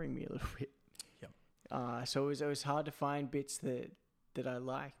boring me a little bit. Yep. So it was hard to find bits that I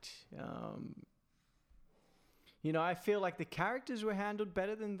liked. I feel like the characters were handled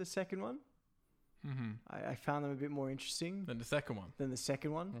better than the second one. Mm-hmm. I found them a bit more interesting Than the second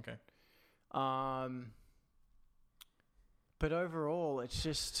one. Okay. Okay. But overall, it's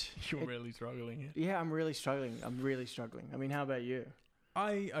just... You're really struggling here. Yeah, I'm really struggling. I mean, how about you?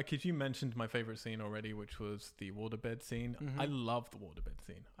 Because you mentioned my favorite scene already, which was the waterbed scene. I love the waterbed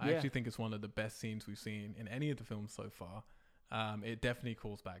scene. I actually think it's one of the best scenes we've seen in any of the films so far. It definitely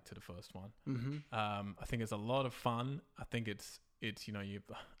calls back to the first one. I think it's a lot of fun. I think it's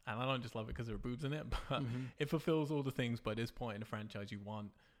and I don't just love it because there are boobs in it, but it fulfills all the things by this point in the franchise you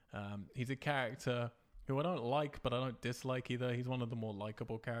want. He's a character who I don't like, but I don't dislike either. He's one of the more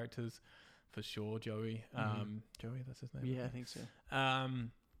likable characters for sure. Joey, Joey, that's his name. Yeah, I think so.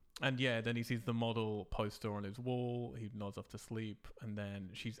 And then he sees the model poster on his wall. He nods off to sleep, and then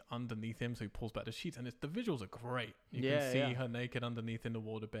she's underneath him, so he pulls back the sheets, and the visuals are great. You can see her naked underneath in the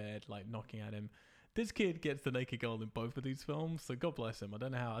waterbed, like knocking at him. This kid gets the naked girl in both of these films, so God bless him. I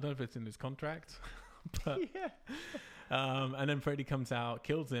don't know if it's in his contract, but and then Freddy comes out,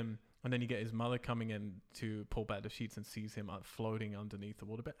 kills him, and then you get his mother coming in to pull back the sheets and sees him floating underneath the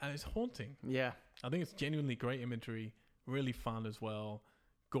waterbed, and it's haunting. Yeah, I think it's genuinely great imagery, really fun as well.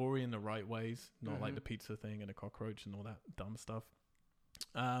 Gory in the right ways, not like the pizza thing and the cockroach and all that dumb stuff.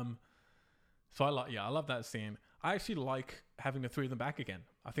 So I love that scene. I actually like having the three of them back again.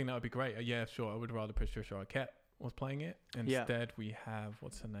 I think that would be great. Yeah, sure. I would rather Patricia Arquette was playing it. Instead, we have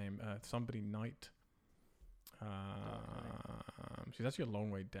what's her name? Somebody Knight. She's actually a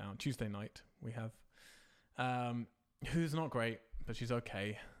long way down. Tuesday Night we have, who's not great, but she's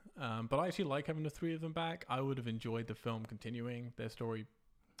okay. But I actually like having the three of them back. I would have enjoyed the film continuing their story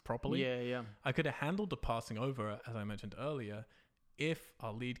properly. Yeah. I could have handled the passing over, as I mentioned earlier, if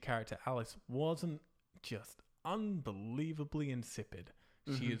our lead character Alice wasn't just unbelievably insipid.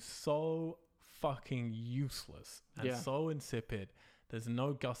 She is so fucking useless and so insipid. There's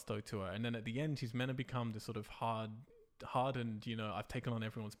no gusto to her. And then at the end, she's meant to become this sort of hardened, I've taken on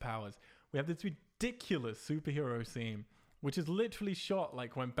everyone's powers. We have this ridiculous superhero scene, which is literally shot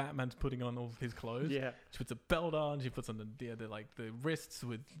like when Batman's putting on all of his clothes. Yeah. She puts a belt on. She puts on the wrists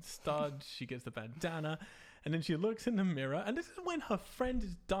with studs. She gets the bandana. And then she looks in the mirror. And this is when her friend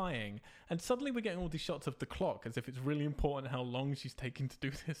is dying. And suddenly we're getting all these shots of the clock as if it's really important how long she's taking to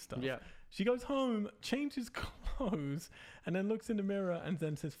do this stuff. Yeah. She goes home, changes clothes, and then looks in the mirror and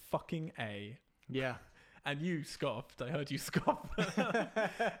then says fucking A. Yeah. And you scoffed. I heard you scoff.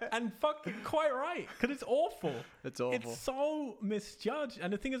 And fucking quite right. Because it's awful. It's awful. It's so misjudged.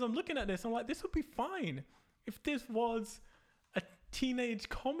 And the thing is, I'm looking at this, I'm like, this would be fine if this was a teenage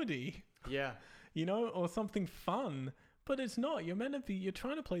comedy. Yeah. Or something fun. But it's not. You're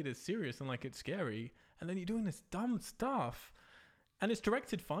trying to play this serious and like it's scary. And then you're doing this dumb stuff. And it's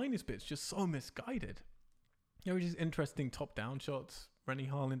directed fine, but it's just so misguided. Which is interesting top-down shots. Rennie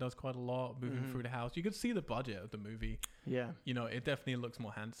Harlin does quite a lot, moving through the house. You could see the budget of the movie. Yeah. It definitely looks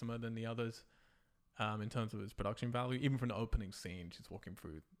more handsomer than the others in terms of its production value. Even from the opening scene, she's walking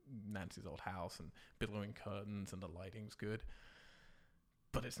through Nancy's old house and billowing curtains and the lighting's good.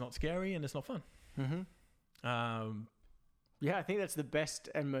 But it's not scary and it's not fun. Yeah, I think that's the best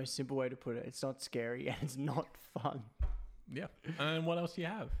and most simple way to put it. It's not scary and it's not fun. Yeah. And what else do you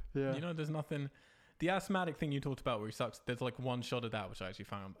have? Yeah. There's nothing. The asthmatic thing you talked about where he sucks, there's like one shot of that which I actually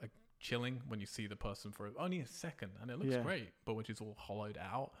found chilling when you see the person for only a second and it looks great, but which is all hollowed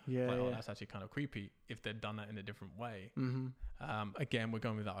out. That's actually kind of creepy if they'd done that in a different way. Again, we're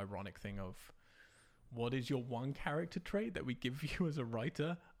going with that ironic thing of what is your one character trait that we give you as a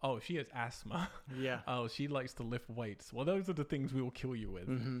writer? Oh, she has asthma. Yeah. Oh, she likes to lift weights. Well, those are the things we will kill you with.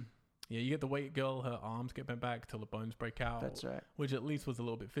 Yeah, you get the weight girl, her arms get bent back till the bones break out. That's right. Which at least was a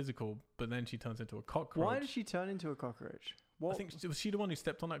little bit physical, but then she turns into a cockroach. Why did she turn into a cockroach? I think, was she the one who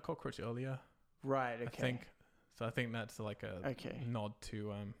stepped on that cockroach earlier? Right, okay. I think. So I think that's like a nod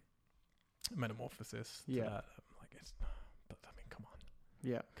to metamorphosis. To that. But I mean, come on.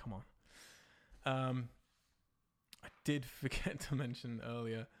 Yeah. Come on. I did forget to mention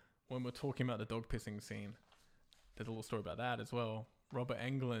earlier, when we're talking about the dog pissing scene, there's a little story about that as well. Robert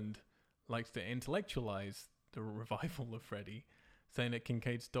Englund likes to intellectualize the revival of Freddy, saying that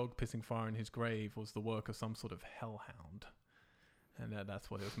Kincaid's dog pissing fire in his grave was the work of some sort of hellhound. And that's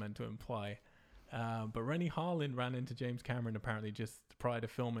what it was meant to imply. But Rennie Harlin ran into James Cameron apparently just prior to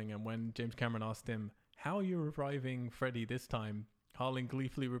filming, and when James Cameron asked him, "How are you reviving Freddy this time?" Harlin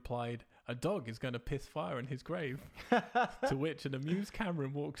gleefully replied, "A dog is going to piss fire in his grave." To which an amused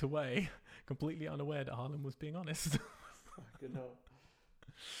Cameron walked away, completely unaware that Harlin was being honest. Fucking hell.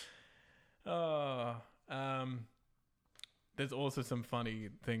 There's also some funny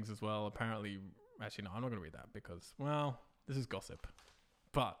things as well. Apparently, actually, no, I'm not going to read that because, well, this is gossip.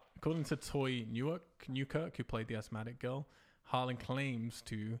 But according to Toy Newkirk, who played the asthmatic girl, Harlan claims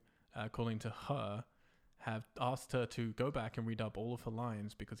to, according to her, have asked her to go back and redub all of her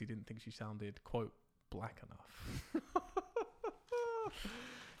lines because he didn't think she sounded, quote, black enough.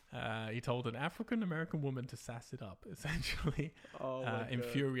 He told an African-American woman to sass it up, essentially.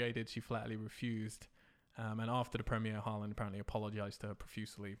 Infuriated, she flatly refused. And after the premiere, Harlan apparently apologized to her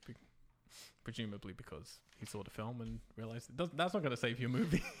profusely, presumably because he saw the film and realized that's not going to save your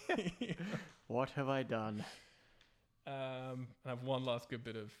movie. What have I done? I have one last good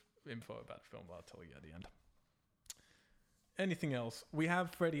bit of info about the film that I'll tell you at the end. Anything else? We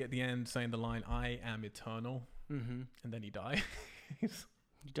have Freddy at the end saying the line, "I am eternal," and then he dies.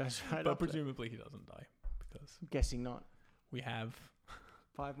 He does right, but presumably he doesn't die because I'm guessing not. We have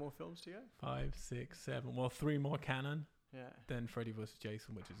 5 more films to go. 5, 6, 7. Well, 3 more canon. Yeah. Then Freddy vs.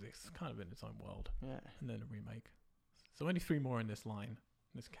 Jason, which is kind of in its own world. Yeah. And then a remake. So only 3 more in this line,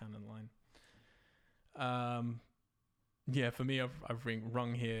 this canon line. Yeah, for me, I've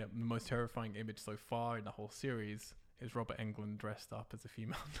rung here the most terrifying image so far in the whole series is Robert Englund dressed up as a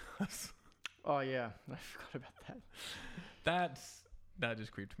female nurse. Oh yeah, I forgot about that. That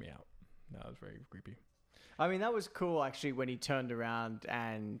just creeped me out. That was very creepy. I mean, that was cool actually when he turned around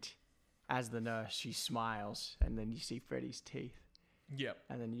and as the nurse, she smiles and then you see Freddy's teeth. Yep.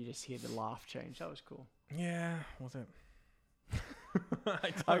 And then you just hear the laugh change. That was cool. Yeah, was it?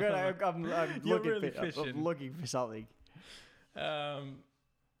 I don't I'm You're looking really for, I'm fishing. looking for something.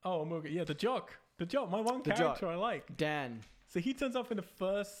 Oh, Morgan. Yeah, the jock. The jock. My one The character jock. I like. Dan. So he turns up in the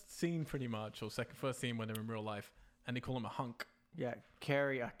first scene, pretty much, or first scene when they're in real life, and they call him a hunk. Yeah,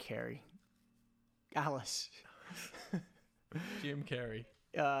 Carrie. Alice Jim Carrey.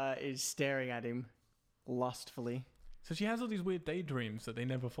 is staring at him lustfully. So she has all these weird daydreams that they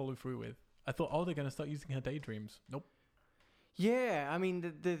never follow through with. I thought, oh, they're going to start using her daydreams. Nope. Yeah, I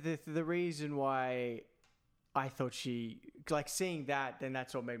mean the reason why I thought she like seeing that, then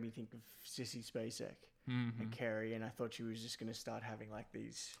that's what made me think of Sissy Spacek Mm-hmm. and Carrie, and I thought she was just gonna start having like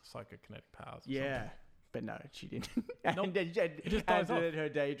these. Psychokinetic powers. Or Yeah, something. but no, she didn't. and, Nope. and just dies off. her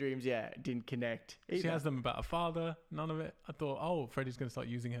daydreams, didn't connect. She either. has them about her father. None of it. I thought, oh, Freddy's going to start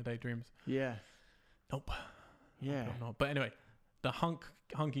using her daydreams. Yeah, Nope. yeah. No. But anyway, the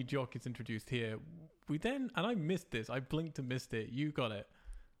hunky jock is introduced here. We then, and I missed this. I blinked and missed it. You got it.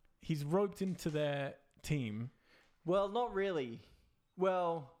 He's roped into their team. Well, not really.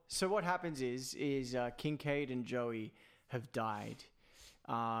 Well, so what happens is Kincaid and Joey have died.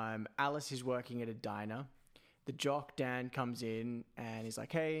 Alice is working at a diner. The jock Dan comes in and he's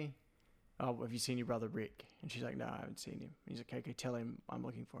like, "Hey, have you seen your brother Rick?" And she's like, "No, I haven't seen him." He's like, "Okay, tell him I'm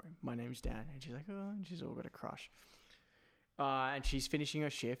looking for him. My name's Dan." And she's like, "Oh," and she's all got a crush. And she's finishing her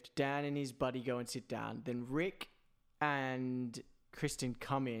shift. Dan and his buddy go and sit down. Then Rick and Kristen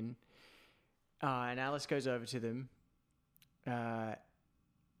come in, and Alice goes over to them.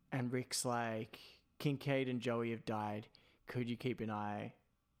 And Rick's like, "Kincaid and Joey have died. Could you keep an eye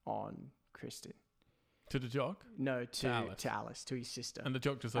on Kristen?" To the jock? No, to Alice. Alice, to his sister. And the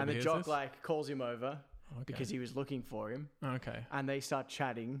jock just And the overhears jock this? like calls him over Okay. because he was looking for him, Okay. and they start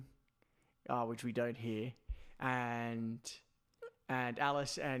chatting, which we don't hear, and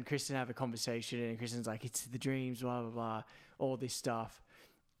Alice and Kristen have a conversation, and Kristen's like, "It's the dreams, blah blah blah," all this stuff,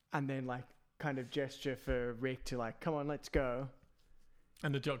 and then like kind of gesture for Rick to like, "Come on, let's go."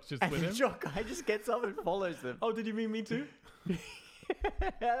 And the jock's just And with the him? jock guy just gets up and follows them. Oh, did you mean me too?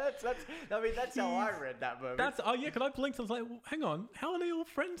 That's how I read that moment. Because I blinked. I was like, well, hang on. How are they all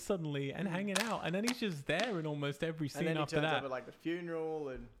friends suddenly and hanging out? And then he's just there in almost every and scene then he after turns that. up at like the funeral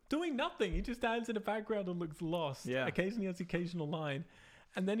and Doing nothing. He just stands in the background and looks lost. Yeah. Occasionally has the occasional line.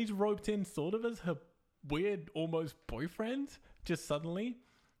 And then he's roped in sort of as her weird, almost boyfriend, just suddenly.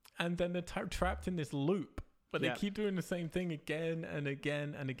 And then they're trapped in this loop. But they Yeah. keep doing the same thing again and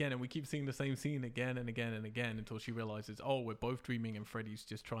again and again. And we keep seeing the same scene again and again and again until she realizes, oh, we're both dreaming and Freddy's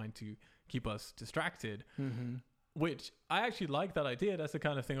just trying to keep us distracted. Mm-hmm. Which I actually like that idea. That's the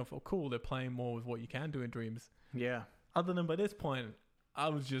kind of thing of, oh, cool, they're playing more with what you can do in dreams. yeah. Other than by this point, I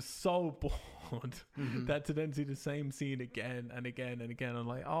was just so bored Mm-hmm. that to then see the same scene again and again and again. I'm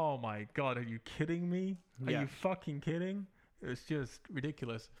like, oh my God, are you kidding me? Are Yeah. you fucking kidding? It was just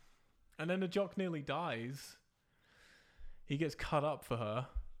ridiculous. And then the jock nearly dies. He gets cut up for her.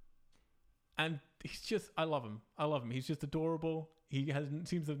 And he's just, I love him. I love him. He's just adorable. He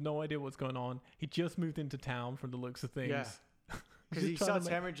seems to have no idea what's going on. He just moved into town from the looks of things. Yeah. Because he He's trying to starts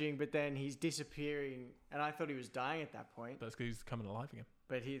make- hemorrhaging, but then he's disappearing, and I thought he was dying at that point. That's because he's coming alive again.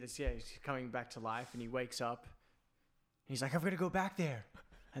 But he's coming back to life, and he wakes up. He's like, "I've got to go back there,"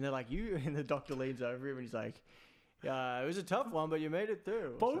 and they're like, "You?" And the doctor leans over him, and he's like, "It was a tough one, but you made it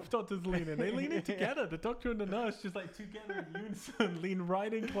through." Both doctors lean in. They lean in together. The doctor and the nurse just like together in unison lean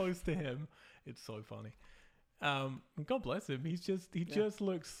right in close to him. It's so funny. God bless him. He just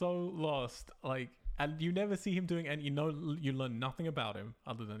looks so lost. Like, and you never see him doing, and you learn nothing about him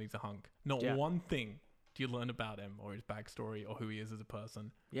other than he's a hunk. Not Yeah. one thing do you learn about him or his backstory or who he is as a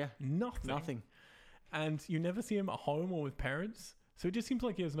person. Yeah, Nothing. nothing. And you never see him at home or with parents. So it just seems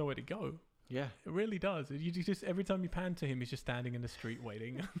like he has nowhere to go. Yeah, It really does. You just every time you pan to him, he's just standing in the street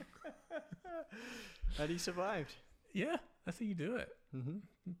waiting. and he survived. Yeah, that's how you do it. Mm-hmm.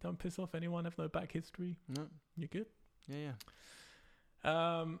 Don't piss off anyone. Have no back history. No. You're good. Yeah.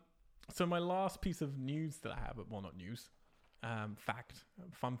 So my last piece of news that I have, well, not news,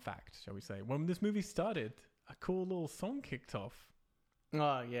 fun fact, shall we say? When this movie started, a cool little song kicked off.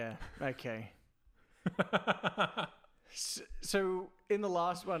 Oh yeah. Okay. So in the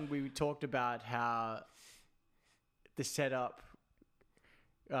last one, we talked about how the setup,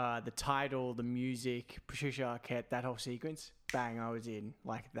 the title, the music, Patricia Arquette, that whole sequence, bang, I was in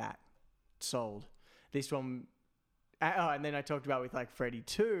like that, sold. This one, and then I talked about with like Freddy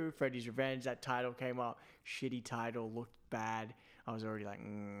 2, Freddy's Revenge, that title came up, shitty title, looked bad. I was already like,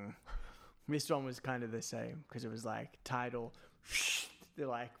 This one was kind of the same because it was like title, they're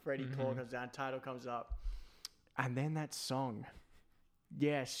like Freddy claw comes down, title comes up. And then that song,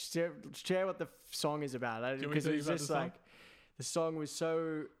 Yeah, share what the song is about. you want me to Because tell it you was about just the song? like the song was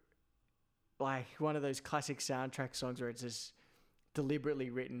so like one of those classic soundtrack songs where it's just deliberately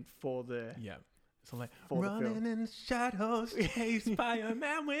written for the Yeah. So like For the running film. in the shadows, chased by a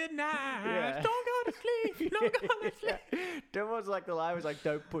man with knives. Yeah. Don't go to sleep. Don't go to sleep. There was like the line was like,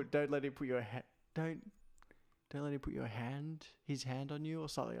 don't let him put your don't let him put his hand on you or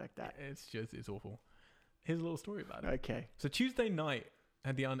something like that. It's awful. Here's a little story about it. Okay. So Tuesday Night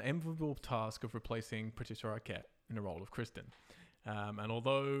had the unenviable task of replacing Patricia Arquette in the role of Kristen. And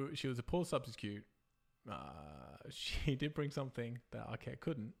although she was a poor substitute, she did bring something that Arquette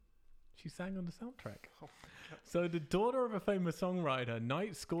couldn't. She sang on the soundtrack. So the daughter of a famous songwriter,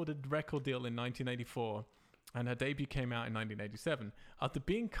 Knight scored a record deal in 1984, and her debut came out in 1987. After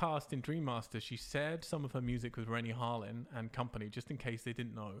being cast in Dream Master, she shared some of her music with Rennie Harlin and company, just in case they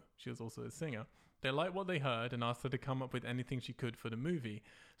didn't know she was also a singer. They liked what they heard and asked her to come up with anything she could for the movie.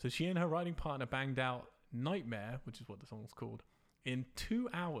 So she and her writing partner banged out Nightmare, which is what the song's called, in 2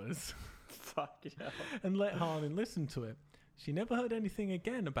 hours Fuck yeah. and let Harlan listen to it. She never heard anything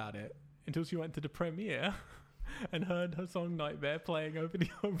again about it until she went to the premiere and heard her song Nightmare playing over the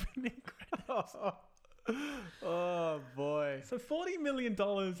opening credits. Oh boy. So $40 million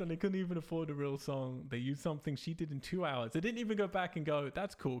and they couldn't even afford a real song. They used something she did in 2 hours. They didn't even go back and go,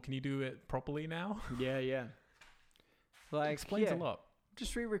 that's cool. Can you do it properly now? Yeah, yeah. Like It explains yeah, a lot.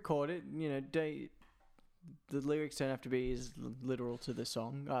 Just re-record it. You know, the lyrics don't have to be as literal to the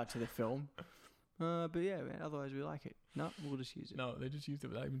song, to the film. But yeah, man, otherwise we like it. No, we'll just use it. No, they just used it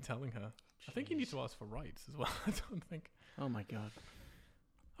without even telling her. I think you need to ask for rights as well. I don't think. Oh my god.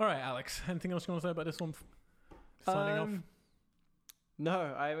 All right, Alex. Anything else you want to say about this one? Signing off.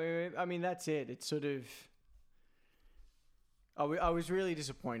 No, I mean that's it. It's sort of. I was really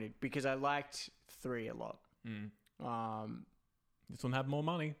disappointed because I liked 3 a lot. This one had more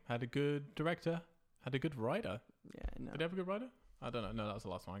money, had a good director, had a good writer. Yeah, no. Did it have a good writer? I don't know. No, that was the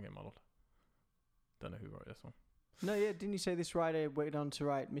last one I get modeled. Don't know who wrote this one. No, yeah, didn't you say this writer went on to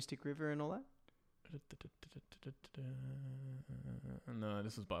write Mystic River and all that? No,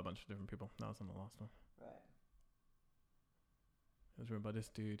 this was by a bunch of different people. That was on the last one. Right. It was written by this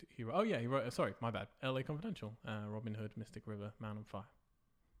dude. He wrote. Sorry, my bad. L.A. Confidential, Robin Hood, Mystic River, Man on Fire.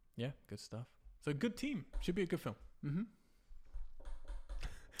 Yeah, good stuff. So good team. Should be a good film. Mm-hmm.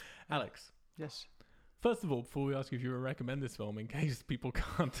 Alex, Yes. first of all, before we ask you if you would recommend this film, in case people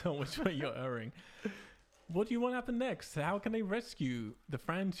can't tell which way you're erring, what do you want to happen next? How can they rescue the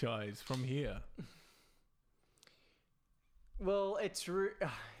franchise from here? Well,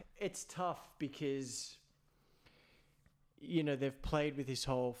 it's tough because you know they've played with this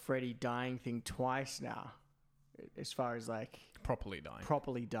whole Freddy dying thing twice now, as far as like Properly dying.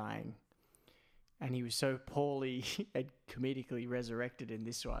 properly dying, and he was so poorly and comedically resurrected in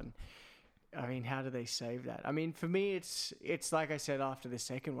this one. I mean, how do they save that? I mean, for me, it's like I said after the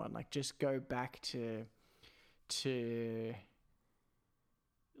second one, like just go back to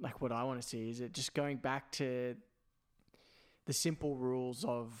like what I want to see. Is it just going back to the simple rules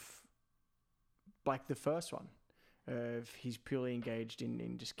of like the first one, of he's purely engaged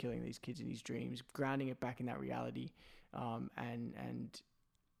in just killing these kids in his dreams, grounding it back in that reality, and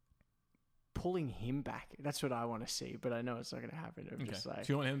pulling him back. That's what I want to see, but I know it's not going to happen. I'm just like,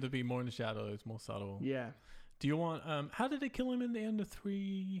 Do you want him to be more in the shadows, more subtle? yeah. Do you want... how did they kill him in the end of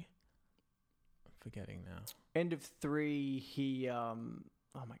 3? I'm forgetting now. End of 3, he oh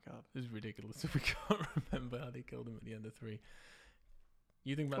my god. This is ridiculous if we can't remember how they killed him at the end of 3.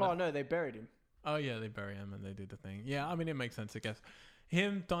 You think about Oh that? no, they buried him. Oh, yeah, they bury him and they do the thing. Yeah, I mean, it makes sense, I guess.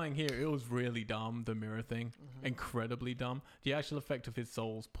 Him dying here, it was really dumb, the mirror thing. Incredibly dumb. The actual effect of his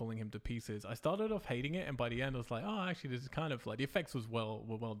souls pulling him to pieces. I started off hating it, and by the end, I was like, oh, actually, this is kind of like... The effects were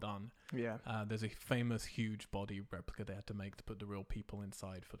well done. Yeah. There's a famous huge body replica they had to make to put the real people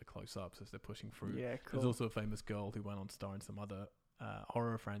inside for the close-ups as they're pushing through. Yeah, There's cool. also a famous girl who went on to star in some other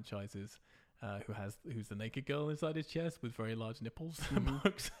horror franchises, who's the naked girl inside his chest with very large nipples that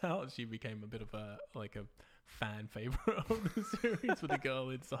pokes out. She became a bit of a fan favorite of the series with the girl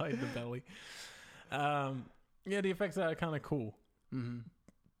inside the belly. Yeah, the effects are kind of cool.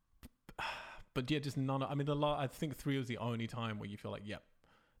 But yeah, just none. I mean, I think 3 was the only time where you feel like, yep,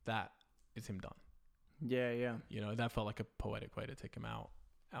 that is him done. Yeah, yeah. You know, that felt like a poetic way to take him out,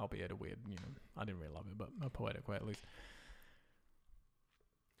 albeit a weird, I didn't really love it, but a poetic way at least.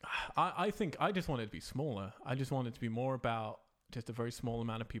 I think I just want it to be smaller. I just want it to be more about just a very small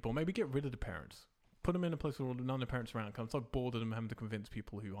amount of people. Maybe get rid of the parents. Put them in a place where none of the parents are around. I'm so bored of them having to convince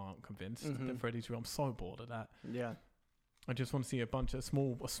people who aren't convinced that Freddy's real. I'm so bored of that. Yeah. I just want to see a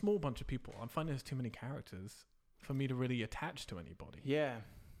small bunch of people. I'm finding there's too many characters. for me to really attach to anybody. Yeah.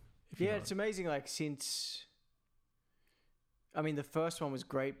 if you Yeah, know. it's amazing. Like, since, I mean, the first one was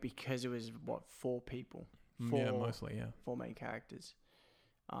great because it was what, 4 people, Yeah, mostly, yeah. 4 main characters,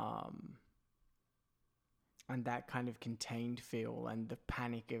 and that kind of contained feel and the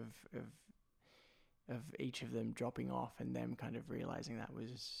panic of each of them dropping off and them kind of realizing that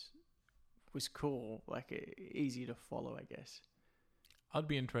was cool, like easy to follow, I guess. I'd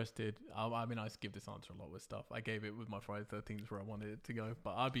be interested. I mean, I give this answer a lot with stuff. I gave it with my Friday the 13th where I wanted it to go,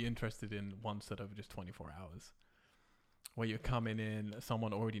 but I'd be interested in ones that over just 24 hours, where you're coming in,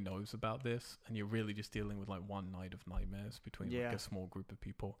 someone already knows about this, and you're really just dealing with like one night of nightmares between like a small group of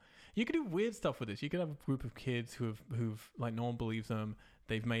people. You could do weird stuff with this. You could have a group of kids who've like, no one believes them.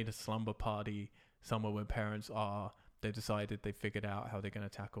 They've made a slumber party somewhere where parents are. They've decided, they figured out how they're going to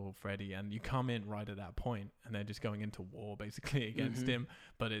tackle Freddy, and you come in right at that point, and they're just going into war basically against him.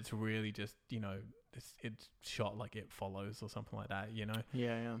 But it's really just, you know, it's shot like It Follows or something like that, you know?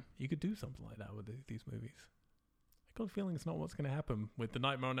 Yeah. You could do something like that with these movies. I got a feeling it's not what's going to happen with The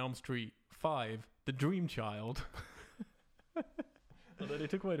Nightmare on Elm Street 5, The Dream Child. Although they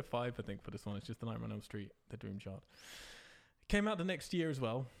took away the 5, I think, for this one. It's just The Nightmare on Elm Street, The Dream Child. Came out the next year as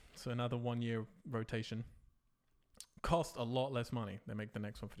well, so another 1-year rotation. Cost a lot less money. They make the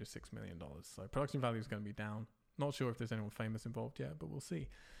next one for just $6 million. So production value is going to be down. Not sure if there's anyone famous involved yet, but we'll see.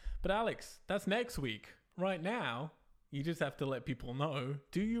 But Alex, that's next week. Right now, you just have to let people know.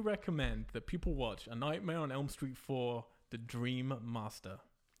 Do you recommend that people watch A Nightmare on Elm Street 4, The Dream Master?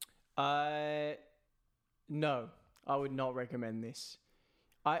 No, I would not recommend this.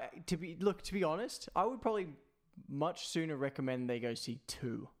 To be honest, I would probably much sooner recommend they go see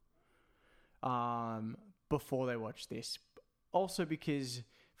 2. Before they watch this. Also because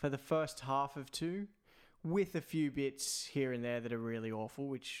for the first half of 2, with a few bits here and there that are really awful,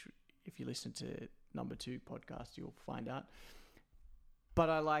 which if you listen to number 2 podcast, you'll find out. But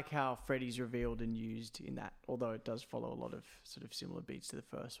I like how Freddy's revealed and used in that, although it does follow a lot of sort of similar beats to the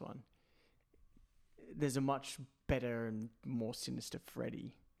first one. There's a much better and more sinister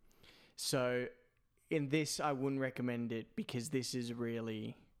Freddy. So in this, I wouldn't recommend it because this is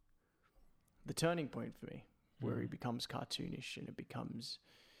really the turning point for me, where he becomes cartoonish and it becomes,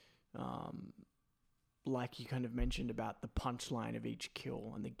 like you kind of mentioned about the punchline of each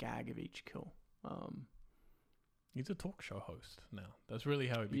kill and the gag of each kill. He's a talk show host now. That's really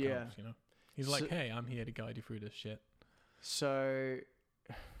how he becomes, you know? He's like, hey, I'm here to guide you through this shit. So,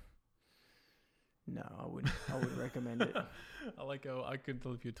 no, I wouldn't recommend it. I like how I could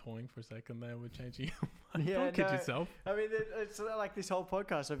tell if you're toying for a second there with changing your mind. Don't kid yourself. I mean, it's like this whole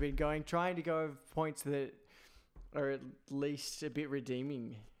podcast I've been trying to go over points that are at least a bit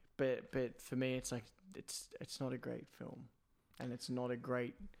redeeming. But for me, it's like, it's not a great film. And it's not a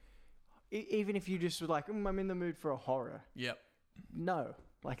great... Even if you just were like, I'm in the mood for a horror. Yep. No,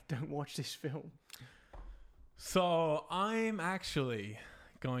 like, don't watch this film. So I'm actually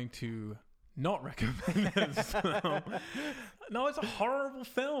going to not recommend this film. No, it's a horrible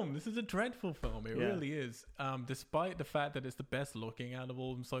film. This is a dreadful film. It really is. Despite the fact that it's the best looking out of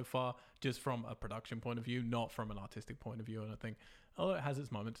all of them so far, just from a production point of view, not from an artistic point of view. And I think, although it has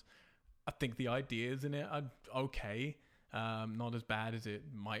its moments, I think the ideas in it are okay. Not as bad as it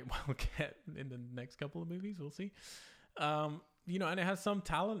might well get in the next couple of movies. We'll see. You know, and it has some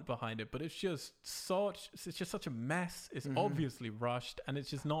talent behind it, but it's just such a mess. It's obviously rushed, and it's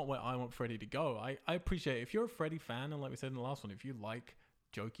just not where I want Freddy to go. I appreciate if you're a Freddy fan, and like we said in the last one, if you like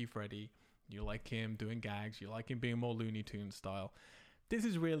jokey Freddy, you like him doing gags, you like him being more Looney Tunes style. This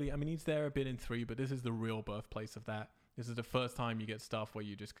is really, I mean, he's there a bit in 3, but this is the real birthplace of that. This is the first time you get stuff where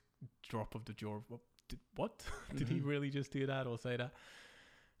you just drop off the jaw. What? Did he really just do that or say that?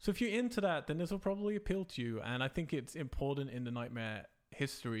 So if you're into that, then this will probably appeal to you. And I think it's important in the Nightmare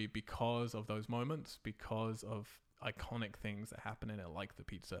history because of those moments, because of iconic things that happen in it, like the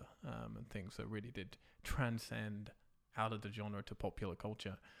pizza, and things that really did transcend out of the genre to popular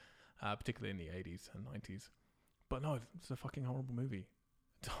culture, particularly in the 80s and 90s. But no, it's a fucking horrible movie.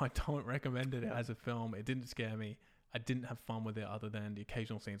 I don't recommend it as a film. It didn't scare me. I didn't have fun with it other than the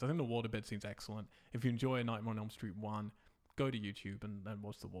occasional scenes. I think the waterbed scene's excellent. If you enjoy A Nightmare on Elm Street 1, go to YouTube and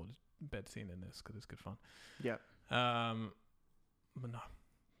watch the waterbed scene in this because it's good fun. Yeah. But no,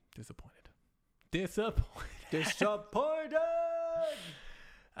 disappointed.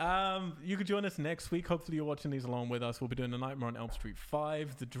 You could join us next week. Hopefully you're watching these along with us. We'll be doing A Nightmare on Elm Street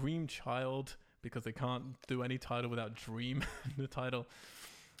 5, The Dream Child, because they can't do any title without dream in the title.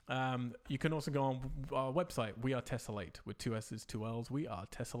 You can also go on our website. We are Tessellate with 2 S's, 2 L's. We are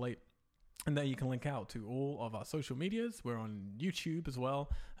Tessellate. And there you can link out to all of our social medias. We're on YouTube as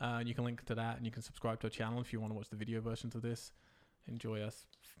well. You can link to that, and you can subscribe to our channel if you want to watch the video versions of this. Enjoy us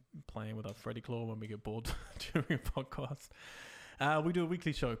playing with our Freddy Claw when we get bored during a podcast. We do a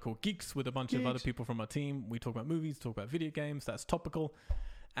weekly show called Geeks with a bunch of other people from our team. We talk about movies, talk about video games. That's topical.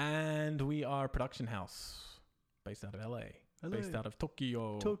 And we are a production house based out of LA. Based out of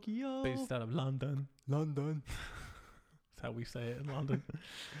Tokyo. Based out of London. That's how we say it in London.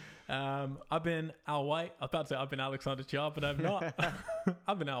 I've been Al White. I was about to say I've been Alexander Chard, but I've not.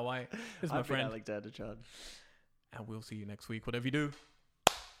 I've been Al White. This is my friend. Alexander Chard. And we'll see you next week. Whatever you do,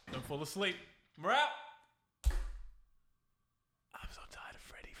 don't fall asleep. We're out. I'm so tired of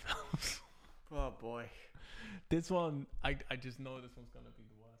Freddy films. Oh boy. This one, I just know this one's going to be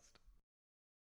the worst.